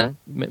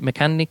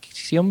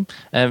 Mechanicium,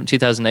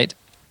 2008,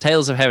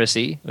 Tales of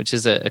Heresy, which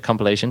is a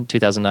compilation,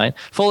 2009.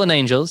 Fallen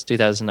Angels,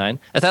 2009.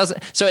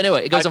 1,000. So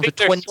anyway, it goes on for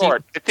 20.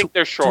 Short. I think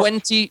they're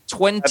short.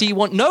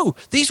 21. No,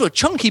 these were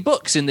chunky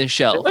books in this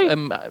shelf.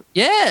 Really?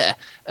 Yeah,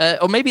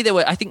 or maybe they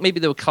were. I think maybe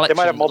they were collections.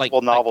 They might have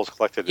multiple novels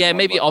collected. Yeah,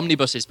 maybe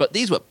omnibuses, but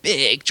these were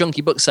big,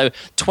 chunky books. So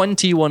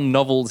 21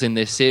 novels in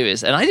this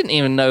series, and I didn't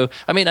even know.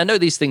 I mean, I know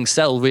these things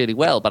sell really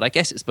well, but I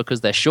guess it's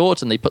because they're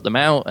short and they put them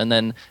out, and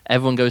then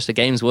everyone goes to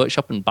Games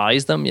Workshop and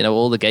buys them. You know,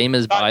 all the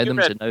gamers buy them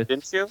to know.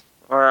 Didn't you?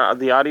 Or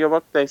the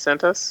audiobook they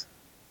sent us?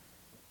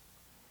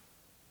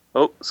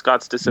 Oh,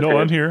 Scott's disappeared. No,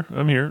 I'm here.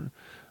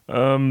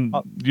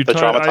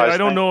 I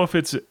don't know if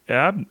it's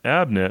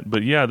Abnet,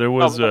 but yeah, there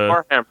was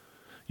Warhammer.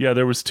 Yeah,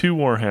 there was 2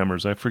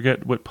 Warhammers. I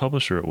forget what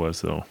publisher it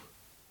was though.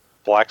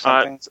 Black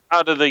something? It's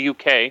out of the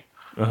UK.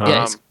 Uh-huh.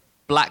 Yeah, it's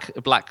Black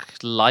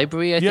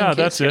Library. I think. Yeah,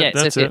 that's it.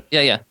 That's it.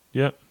 Yeah.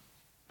 Yeah.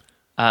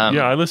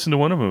 Yeah, I listened to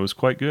one of them. It was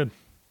quite good.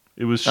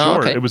 It was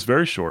short. okay. It was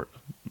very short.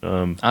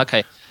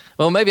 Okay.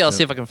 Well, maybe I'll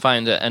see if I can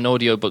find an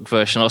audiobook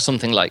version or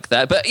something like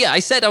that. But yeah, I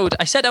said I would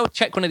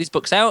check one of these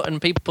books out,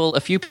 and a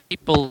few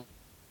people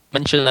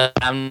mentioned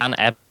Anne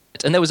Abbott,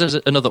 and there was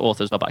another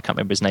author as well, but I can't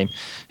remember his name,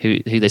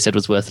 who they said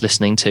was worth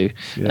listening to.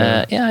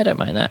 Yeah, I don't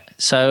mind that.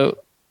 So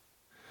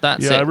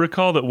that's it. I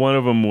recall that one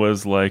of them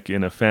was like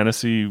in a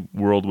fantasy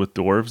world with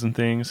dwarves and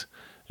things,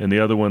 and the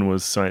other one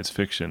was science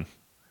fiction.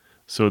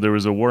 So there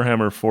was a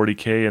Warhammer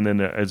 40K, and then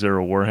is there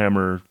a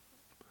Warhammer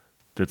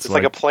that's it's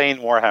like a plain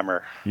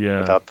Warhammer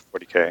without the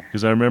 40K.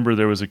 Because I remember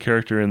there was a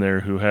character in there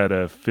who had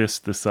a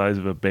fist the size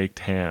of a baked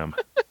ham.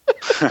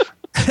 Well,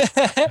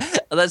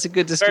 that's a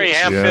good description.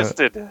 Very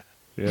ham-fisted.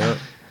 Yeah.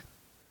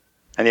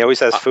 And he always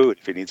has food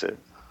if he needs it.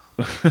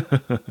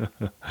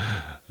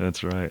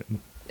 That's right.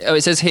 Oh,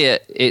 it says here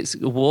it's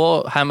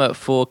Warhammer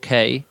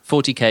 40K,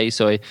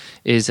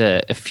 is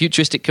a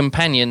futuristic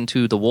companion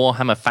to the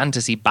Warhammer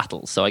Fantasy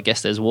Battle. So I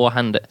guess there's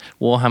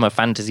Warhammer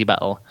Fantasy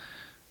Battle,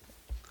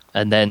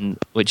 and then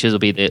which will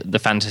be the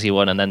fantasy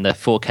one, and then the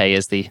 4K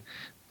is the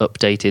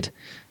updated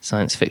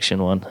science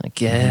fiction one, I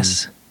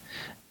guess.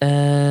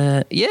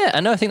 I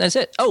think that's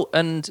it. Oh,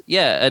 and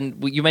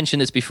you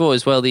mentioned this before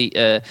as well.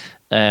 The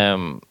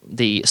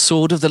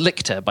Sword of the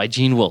Lictor by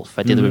Gene Wolfe.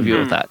 I did a review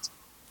of that,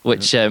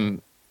 which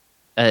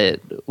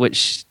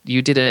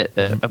you did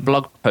a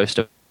blog post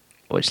of.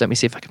 Which let me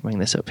see if I can bring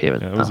this up here.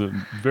 Yeah, it was a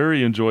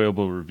very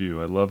enjoyable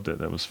review. I loved it.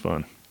 That was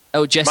fun.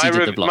 Oh, Jesse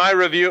did the blog. My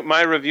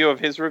review of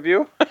his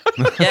review.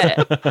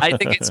 Yeah, I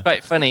think it's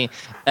quite funny.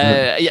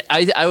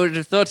 I would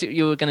have thought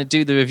you were going to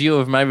do the review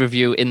of my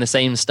review in the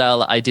same style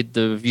that I did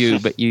the review,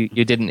 but you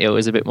didn't. It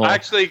was a bit more. I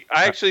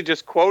actually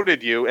just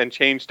quoted you and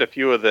changed a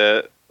few of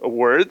the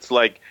words.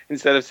 Like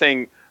instead of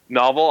saying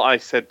novel, I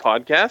said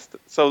podcast.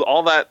 So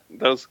all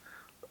those.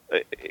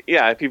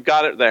 If you've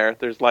got it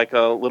there's like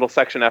a little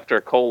section after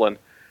a colon,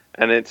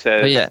 and it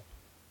says.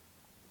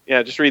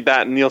 Just read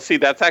that, and you'll see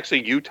that's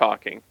actually you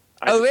talking.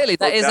 Really?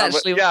 That is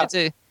actually what I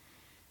do.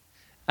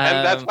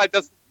 And that's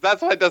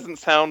why it doesn't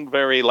sound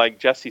very like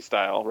Jesse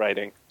style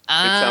writing.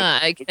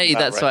 Okay,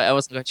 that's why I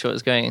wasn't quite sure it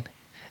was going.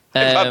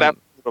 I thought that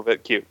was a little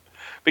bit cute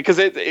because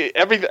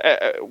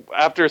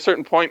after a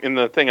certain point in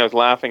the thing, I was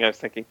laughing. I was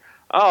thinking,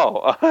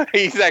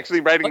 he's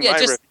actually writing my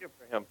review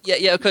for him.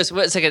 Yeah, of course.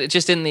 Wait a second.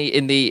 Just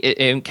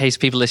in case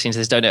people listening to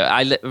this don't know,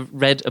 I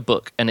read a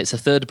book, and it's a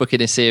third book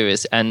in a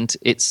series, and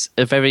it's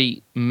a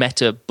very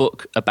meta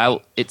book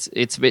about it's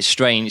a bit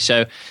strange.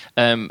 So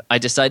I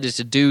decided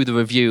to do the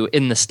review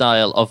in the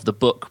style of the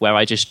book, where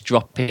I just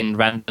drop in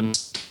random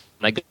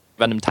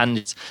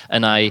tangents,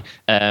 and I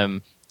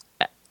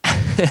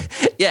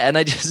and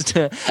I just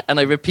and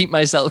I repeat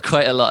myself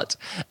quite a lot,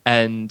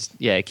 and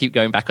keep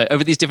going back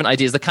over these different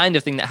ideas. The kind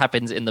of thing that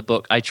happens in the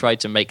book, I tried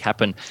to make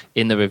happen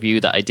in the review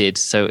that I did.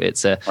 So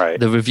it's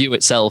the review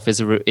itself is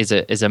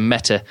a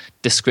meta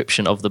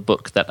description of the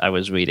book that I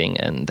was reading,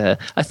 and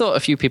I thought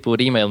a few people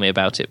would email me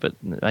about it, but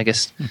I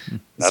guess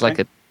it's like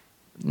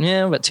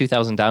about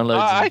 2,000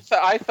 downloads.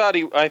 I thought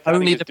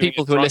only he was the doing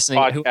people a who are listening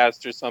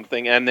podcast or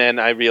something, and then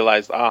I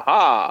realized,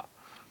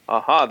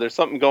 there's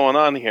something going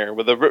on here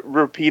with the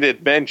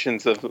repeated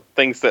mentions of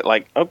things that,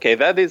 like, okay,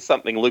 that is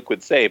something Luke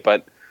would say,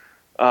 but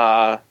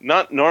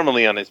not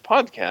normally on his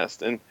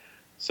podcast. And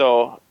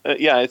so,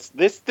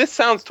 this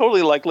sounds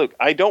totally like Luke.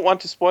 I don't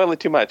want to spoil it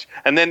too much.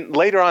 And then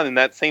later on in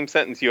that same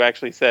sentence, you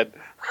actually said,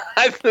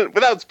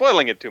 without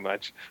spoiling it too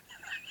much.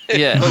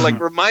 Yeah. So, like,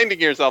 reminding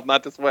yourself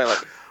not to spoil it.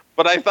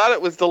 But I thought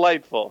it was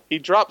delightful. He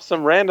dropped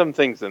some random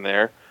things in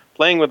there,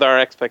 playing with our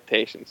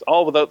expectations,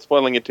 all without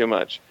spoiling it too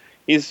much.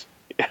 He's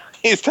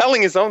He's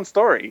telling his own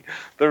story.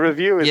 The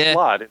review is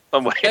flawed in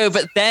some ways. No,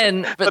 but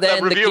then the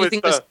review is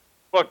the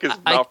book is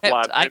not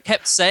flawed. I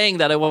kept saying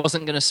that I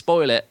wasn't going to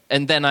spoil it,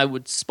 and then I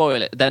would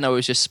spoil it. Then I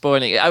was just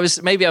spoiling it. I was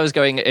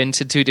going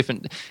into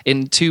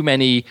too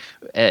many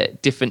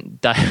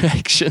different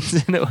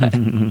directions in a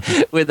way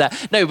with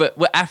that. No, but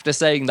after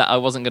saying that I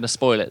wasn't going to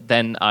spoil it,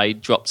 then I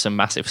dropped some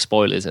massive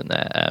spoilers in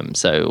there.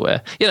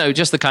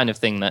 Just the kind of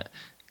thing that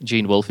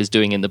Gene Wolfe is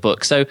doing in the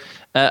book. So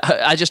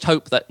I just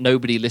hope that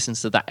nobody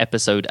listens to that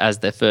episode as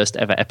their first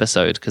ever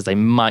episode, because they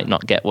might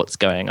not get what's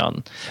going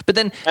on. But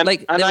then,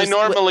 I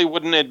normally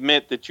wouldn't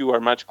admit that you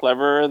are much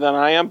cleverer than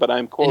I am, but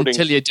I'm quoting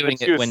until you're doing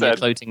it when you're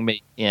quoting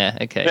me. Yeah,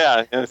 okay.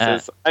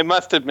 Yeah, I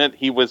must admit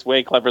he was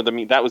way cleverer than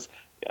me.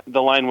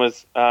 The line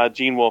was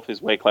Gene Wolfe is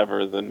way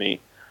cleverer than me.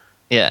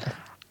 Yeah.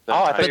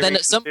 But then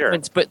at some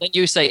point,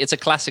 you say it's a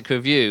classic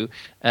review.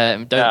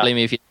 Don't blame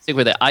me if you stick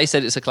with it. I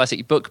said it's a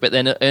classic book, but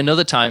then in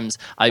other times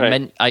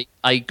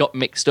I got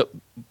mixed up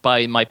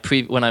by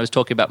when I was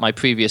talking about my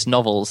previous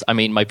novels. I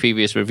mean my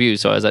previous review.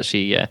 So I was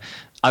actually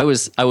I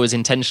was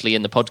intentionally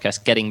in the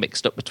podcast getting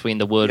mixed up between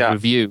the word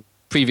review,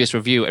 previous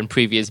review, and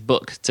previous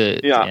book.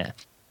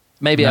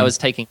 Maybe I was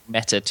taking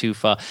meta too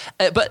far,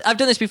 but I've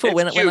done this before.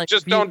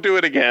 Don't do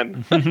it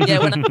again.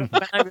 When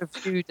I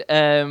reviewed.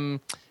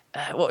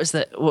 What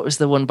was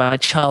the one by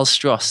Charles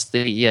Stross,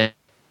 the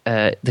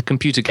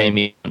computer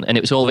game, and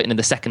it was all written in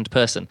the second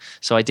person.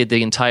 So I did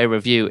the entire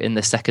review in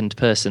the second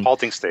person.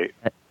 Halting State.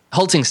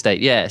 Halting State,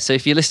 yeah. So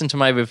if you listen to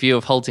my review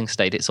of Halting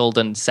State, it's all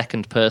done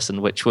second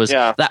person, which was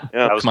that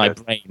broke my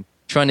brain.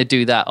 Trying to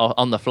do that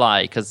on the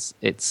fly, because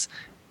it's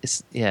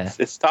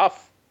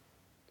tough.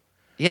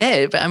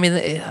 Yeah, but I mean,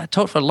 I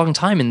talked for a long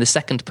time in the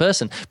second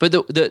person. But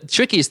the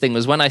trickiest thing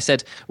was when I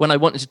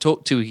wanted to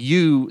talk to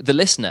you, the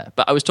listener,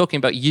 but I was talking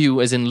about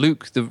you as in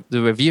Luke, the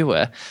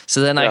reviewer.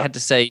 So then I had to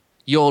say,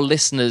 your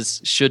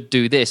listeners should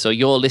do this, or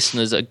your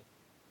listeners are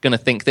going to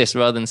think this,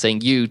 rather than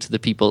saying you to the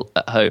people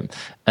at home.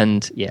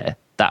 And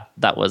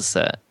that was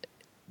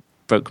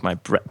broke my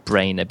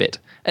brain a bit.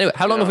 Anyway,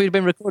 how long have we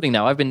been recording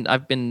now? I've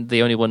been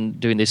the only one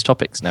doing these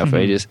topics now for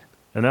ages.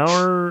 An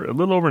hour, a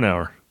little over an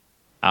hour.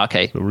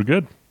 Okay, so we're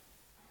good.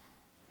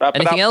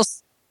 Anything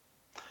else?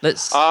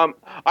 Let's.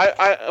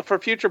 I for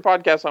future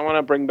podcasts, I want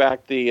to bring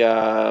back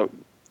the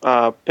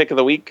pick of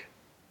the week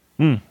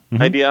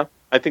idea.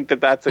 I think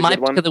that's a good one.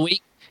 My pick of the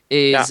week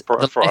is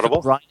for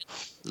Audible.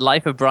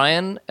 Life of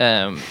Brian,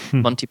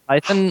 Monty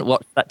Python.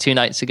 Watched that 2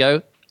 nights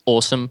ago.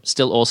 Awesome,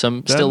 still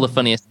awesome, still the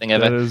funniest thing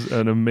ever. That is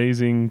an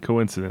amazing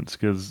coincidence,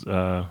 because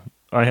I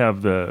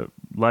have the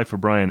Life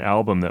of Brian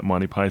album that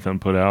Monty Python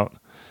put out,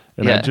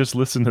 and I just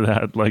listened to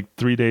that like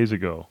 3 days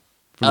ago.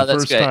 For the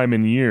first time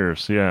in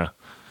years, Yeah,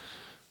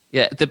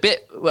 the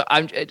bit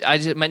I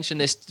just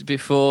mentioned this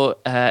before.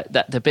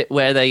 That the bit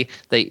where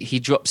he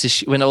drops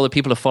his when all the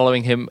people are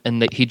following him,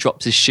 and he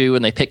drops his shoe,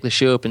 and they pick the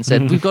shoe up and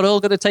said, "We've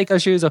all got to take our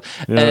shoes off."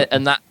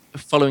 And that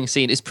following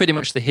scene is pretty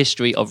much the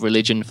history of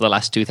religion for the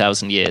last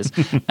 2,000 years,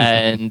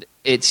 and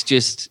it's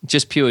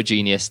just pure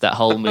genius. That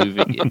whole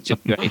movie, it's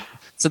just great.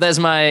 So there's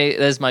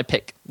my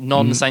pick: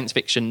 non-science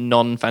fiction,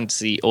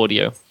 non-fantasy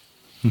audio.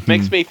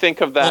 Makes me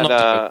think of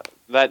that.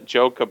 That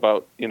joke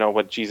about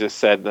what Jesus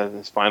said in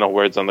his final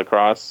words on the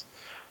cross.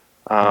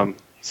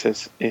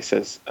 He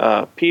says,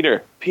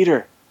 Peter,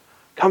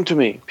 come to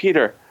me,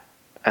 Peter.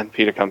 And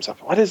Peter comes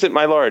up. What is it,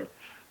 my Lord?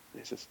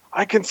 And he says,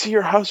 I can see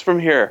your house from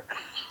here.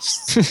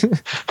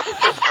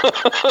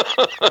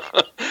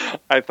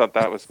 I thought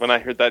that was, when I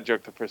heard that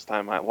joke the first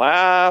time, I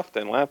laughed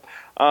and laughed.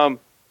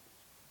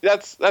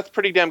 That's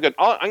pretty damn good.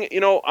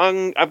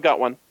 I've got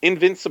one.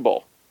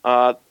 Invincible.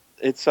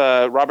 It's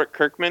Robert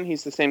Kirkman.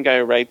 He's the same guy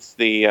who writes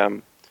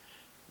the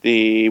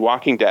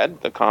Walking Dead,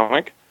 the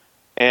comic.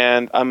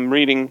 And I'm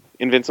reading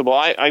Invincible.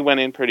 I went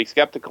in pretty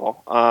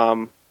skeptical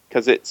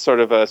because it's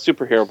sort of a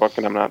superhero book,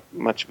 and I'm not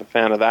much of a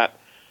fan of that.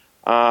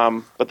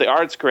 But the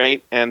art's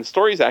great, and the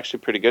story's actually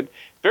pretty good.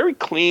 Very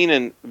clean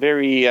and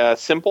very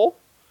simple.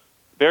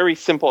 Very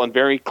simple and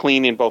very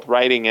clean in both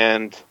writing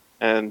and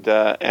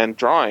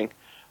drawing.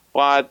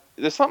 But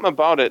there's something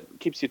about it that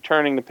keeps you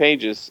turning the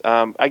pages.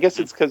 I guess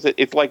it's because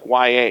it's like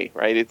YA,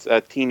 right? It's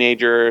a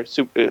teenager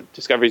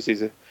discovers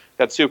he's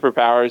got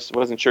superpowers.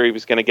 Wasn't sure he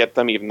was going to get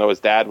them, even though his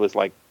dad was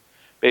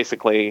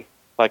basically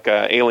like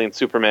a alien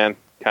Superman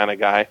kind of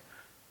guy.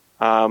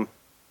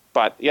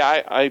 But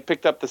yeah, I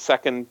picked up the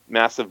second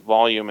massive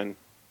volume, and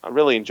I'm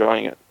really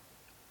enjoying it.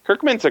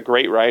 Kirkman's a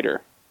great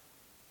writer.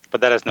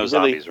 But that has no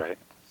zombies, right?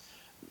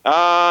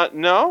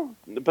 No,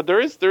 but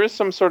there is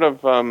some sort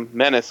of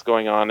menace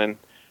going on, and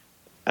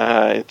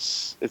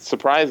it's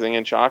surprising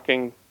and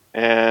shocking,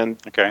 and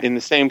in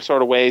the same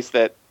sort of ways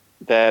that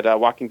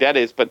Walking Dead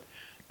is, but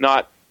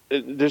not.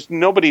 There's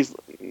no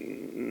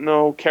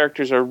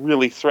characters are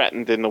really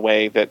threatened in the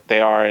way that they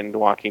are in The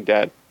Walking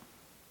Dead.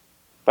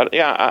 But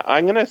yeah,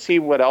 I'm gonna see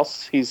what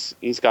else he's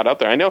got out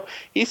there. I know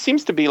he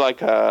seems to be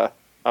like a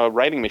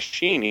writing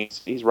machine.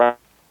 He's writing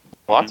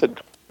lots of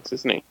comics,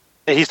 isn't he?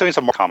 Yeah, he's doing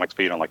some more comics,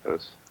 but you don't like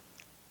those.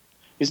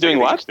 He's doing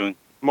what? He's doing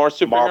more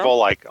superhero? Marvel,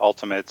 like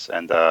Ultimates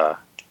and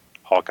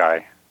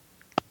Hawkeye.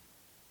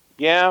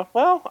 Yeah,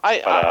 well,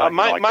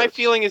 my this.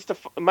 feeling is to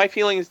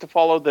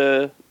follow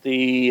the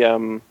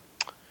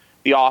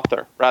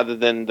author rather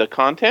than the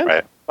content.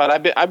 Right.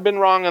 But I've been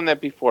wrong on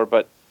that before.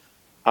 But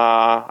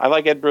I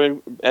like Ed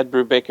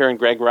Brubaker and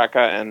Greg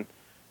Rucka,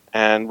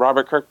 and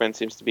Robert Kirkman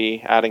seems to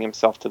be adding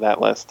himself to that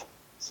list.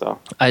 So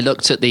I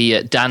looked at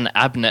the Dan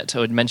Abnett,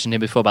 I had mentioned him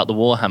before about the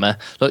Warhammer.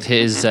 Looked at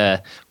his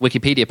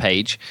Wikipedia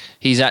page.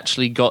 He's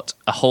actually got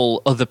a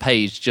whole other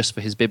page just for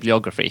his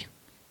bibliography.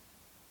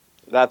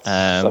 That's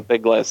a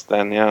big list,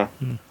 then. Yeah,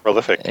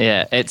 Prolific.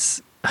 Yeah,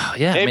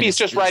 Maybe he's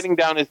just writing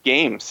down his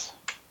games.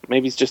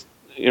 Maybe he's just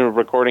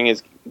recording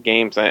his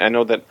games. I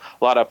know that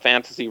a lot of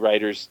fantasy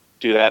writers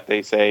do that.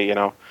 They say,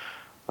 I'm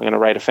going to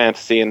write a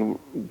fantasy, and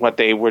what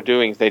they were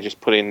doing is they just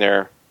put in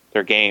their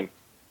game.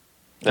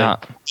 The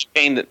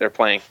game that they're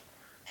playing.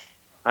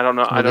 I don't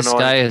know. Well, this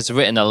guy has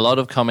written a lot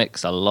of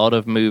comics, a lot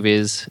of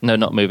movies. No,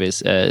 not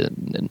movies.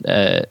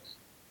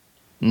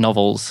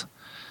 Novels.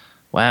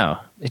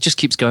 Wow. It just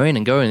keeps going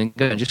and going and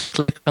going. Just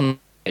click on the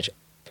page.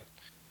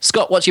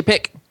 Scott, what's your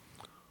pick?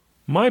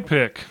 My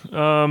pick.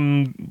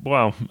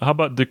 Wow. How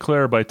about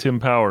Declare by Tim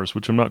Powers,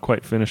 which I'm not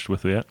quite finished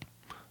with yet.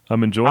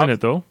 I'm enjoying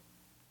it, though.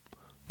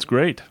 It's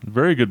great.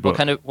 Very good book.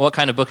 What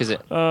kind of book is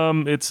it?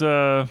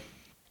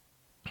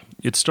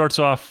 It starts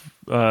off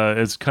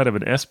as kind of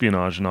an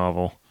espionage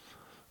novel,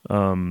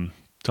 talking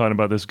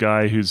about this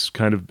guy who's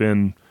kind of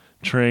been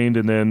trained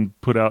and then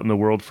put out in the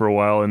world for a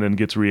while and then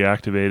gets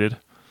reactivated.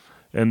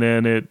 And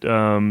then it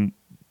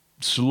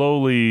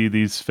slowly,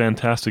 these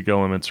fantastic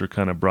elements are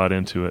kind of brought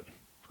into it.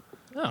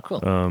 Oh, cool.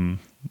 I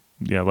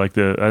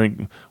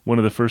think one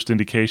of the first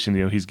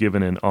indication, he's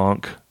given an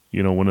ankh,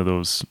 one of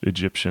those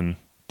Egyptian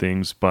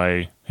things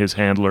by his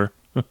handler.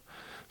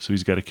 So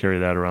he's got to carry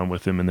that around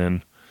with him, and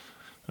then...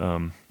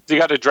 So you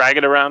got to drag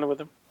it around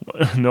with him?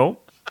 No.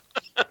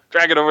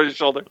 Drag it over his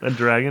shoulder. A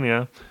dragon,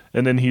 yeah.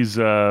 And then he's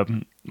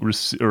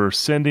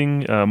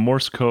sending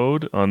Morse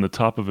code on the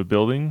top of a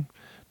building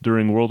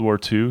during World War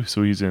II.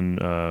 So he's in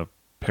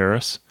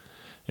Paris,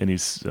 and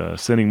he's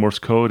sending Morse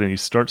code, and he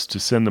starts to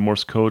send the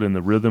Morse code in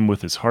the rhythm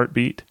with his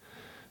heartbeat,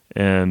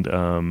 and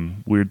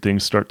weird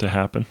things start to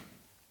happen.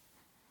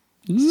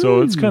 Ooh.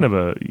 So it's kind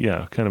of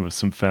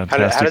some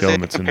fantastic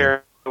elements in there. How does it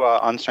compare to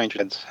On Stranger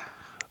Tides?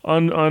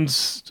 On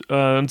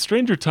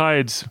Stranger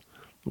Tides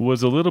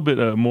was a little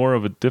bit more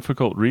of a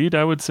difficult read,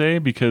 I would say,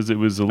 because it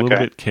was a little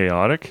bit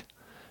chaotic.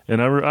 And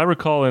I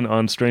recall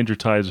on Stranger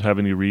Tides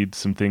having to read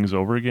some things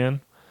over again.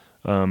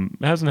 It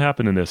hasn't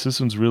happened in this. This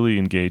one's really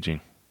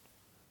engaging.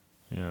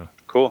 Yeah.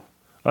 Cool.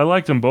 I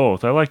liked them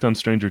both. I liked On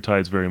Stranger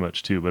Tides very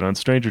much too, but On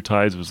Stranger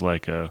Tides was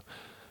like a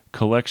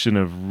collection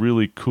of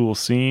really cool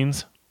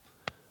scenes,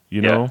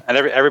 know? And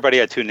everybody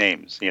had two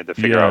names. You had to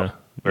figure out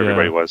where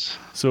everybody was.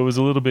 So it was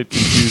a little bit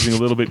confusing, a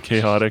little bit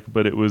chaotic,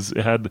 but it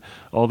had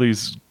all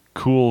these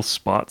cool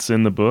spots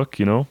in the book,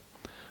 And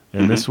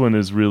this one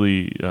is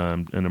really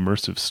an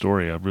immersive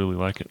story. I really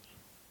like it.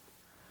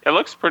 It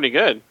looks pretty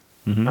good.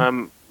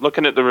 Mm-hmm.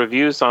 Looking at the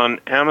reviews on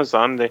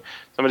Amazon,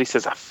 somebody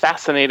says a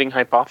fascinating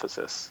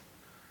hypothesis.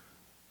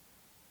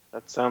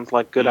 That sounds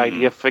like good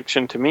idea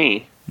fiction to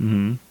me.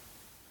 Mm-hmm.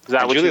 Is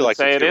that what you would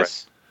say it is?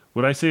 Right?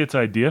 Would I say it's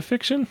idea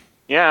fiction?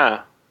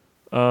 Yeah.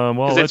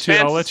 Well, I'll let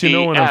you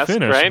know when I'm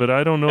finished, right? But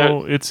I don't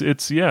know. It's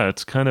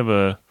kind of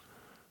a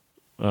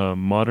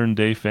modern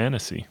day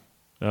fantasy.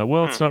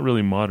 It's not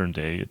really modern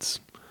day. It's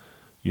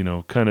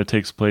kind of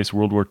takes place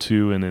World War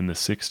II and in the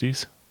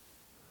 60s.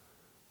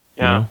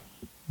 Yeah.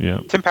 Yeah.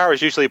 Tim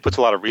Powers usually puts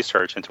a lot of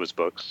research into his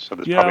books, so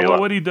there's probably a lot.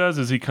 What he does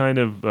is he kind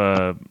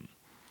of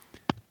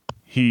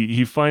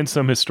he finds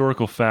some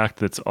historical fact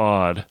that's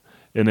odd,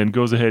 and then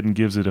goes ahead and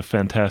gives it a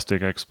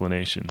fantastic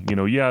explanation.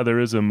 There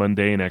is a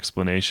mundane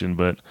explanation,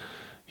 but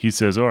he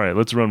says, all right,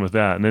 let's run with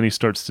that. And then he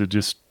starts to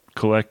just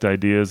collect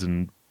ideas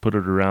and put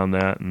it around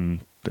that,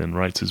 and then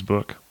writes his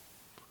book.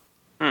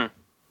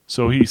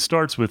 So he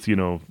starts with,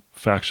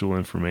 factual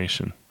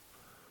information.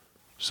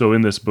 So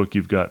in this book,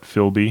 you've got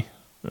Philby,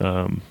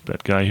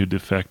 that guy who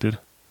defected.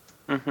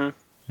 Mm-hmm.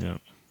 Yeah.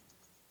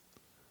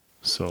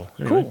 So,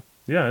 anyway. Cool.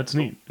 Yeah, it's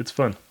neat. It's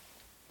fun.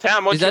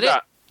 Tam, what you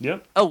got?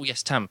 Yep. Oh,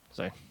 yes, Tam.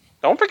 Sorry.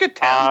 Don't forget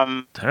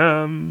Tam.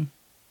 Tam.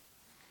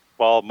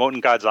 Well, Mote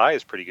in God's Eye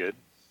is pretty good.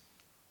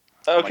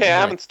 Okay, I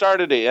haven't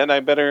started it yet.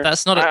 I better...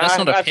 That's not a pick.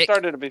 I've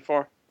started it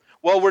before.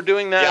 Well, we're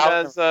doing that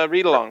as a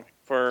read-along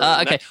for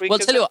next week. Well,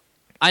 tell you what.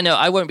 I know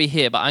I won't be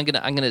here, but I'm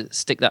gonna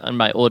stick that on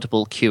my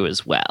Audible queue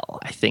as well.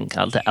 I think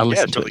I'll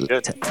listen to really it.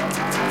 Good.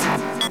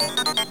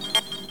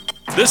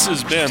 This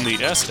has been the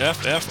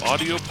SFF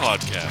Audio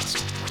Podcast.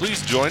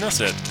 Please join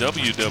us at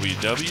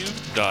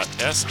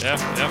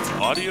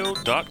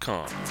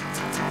www.sffaudio.com.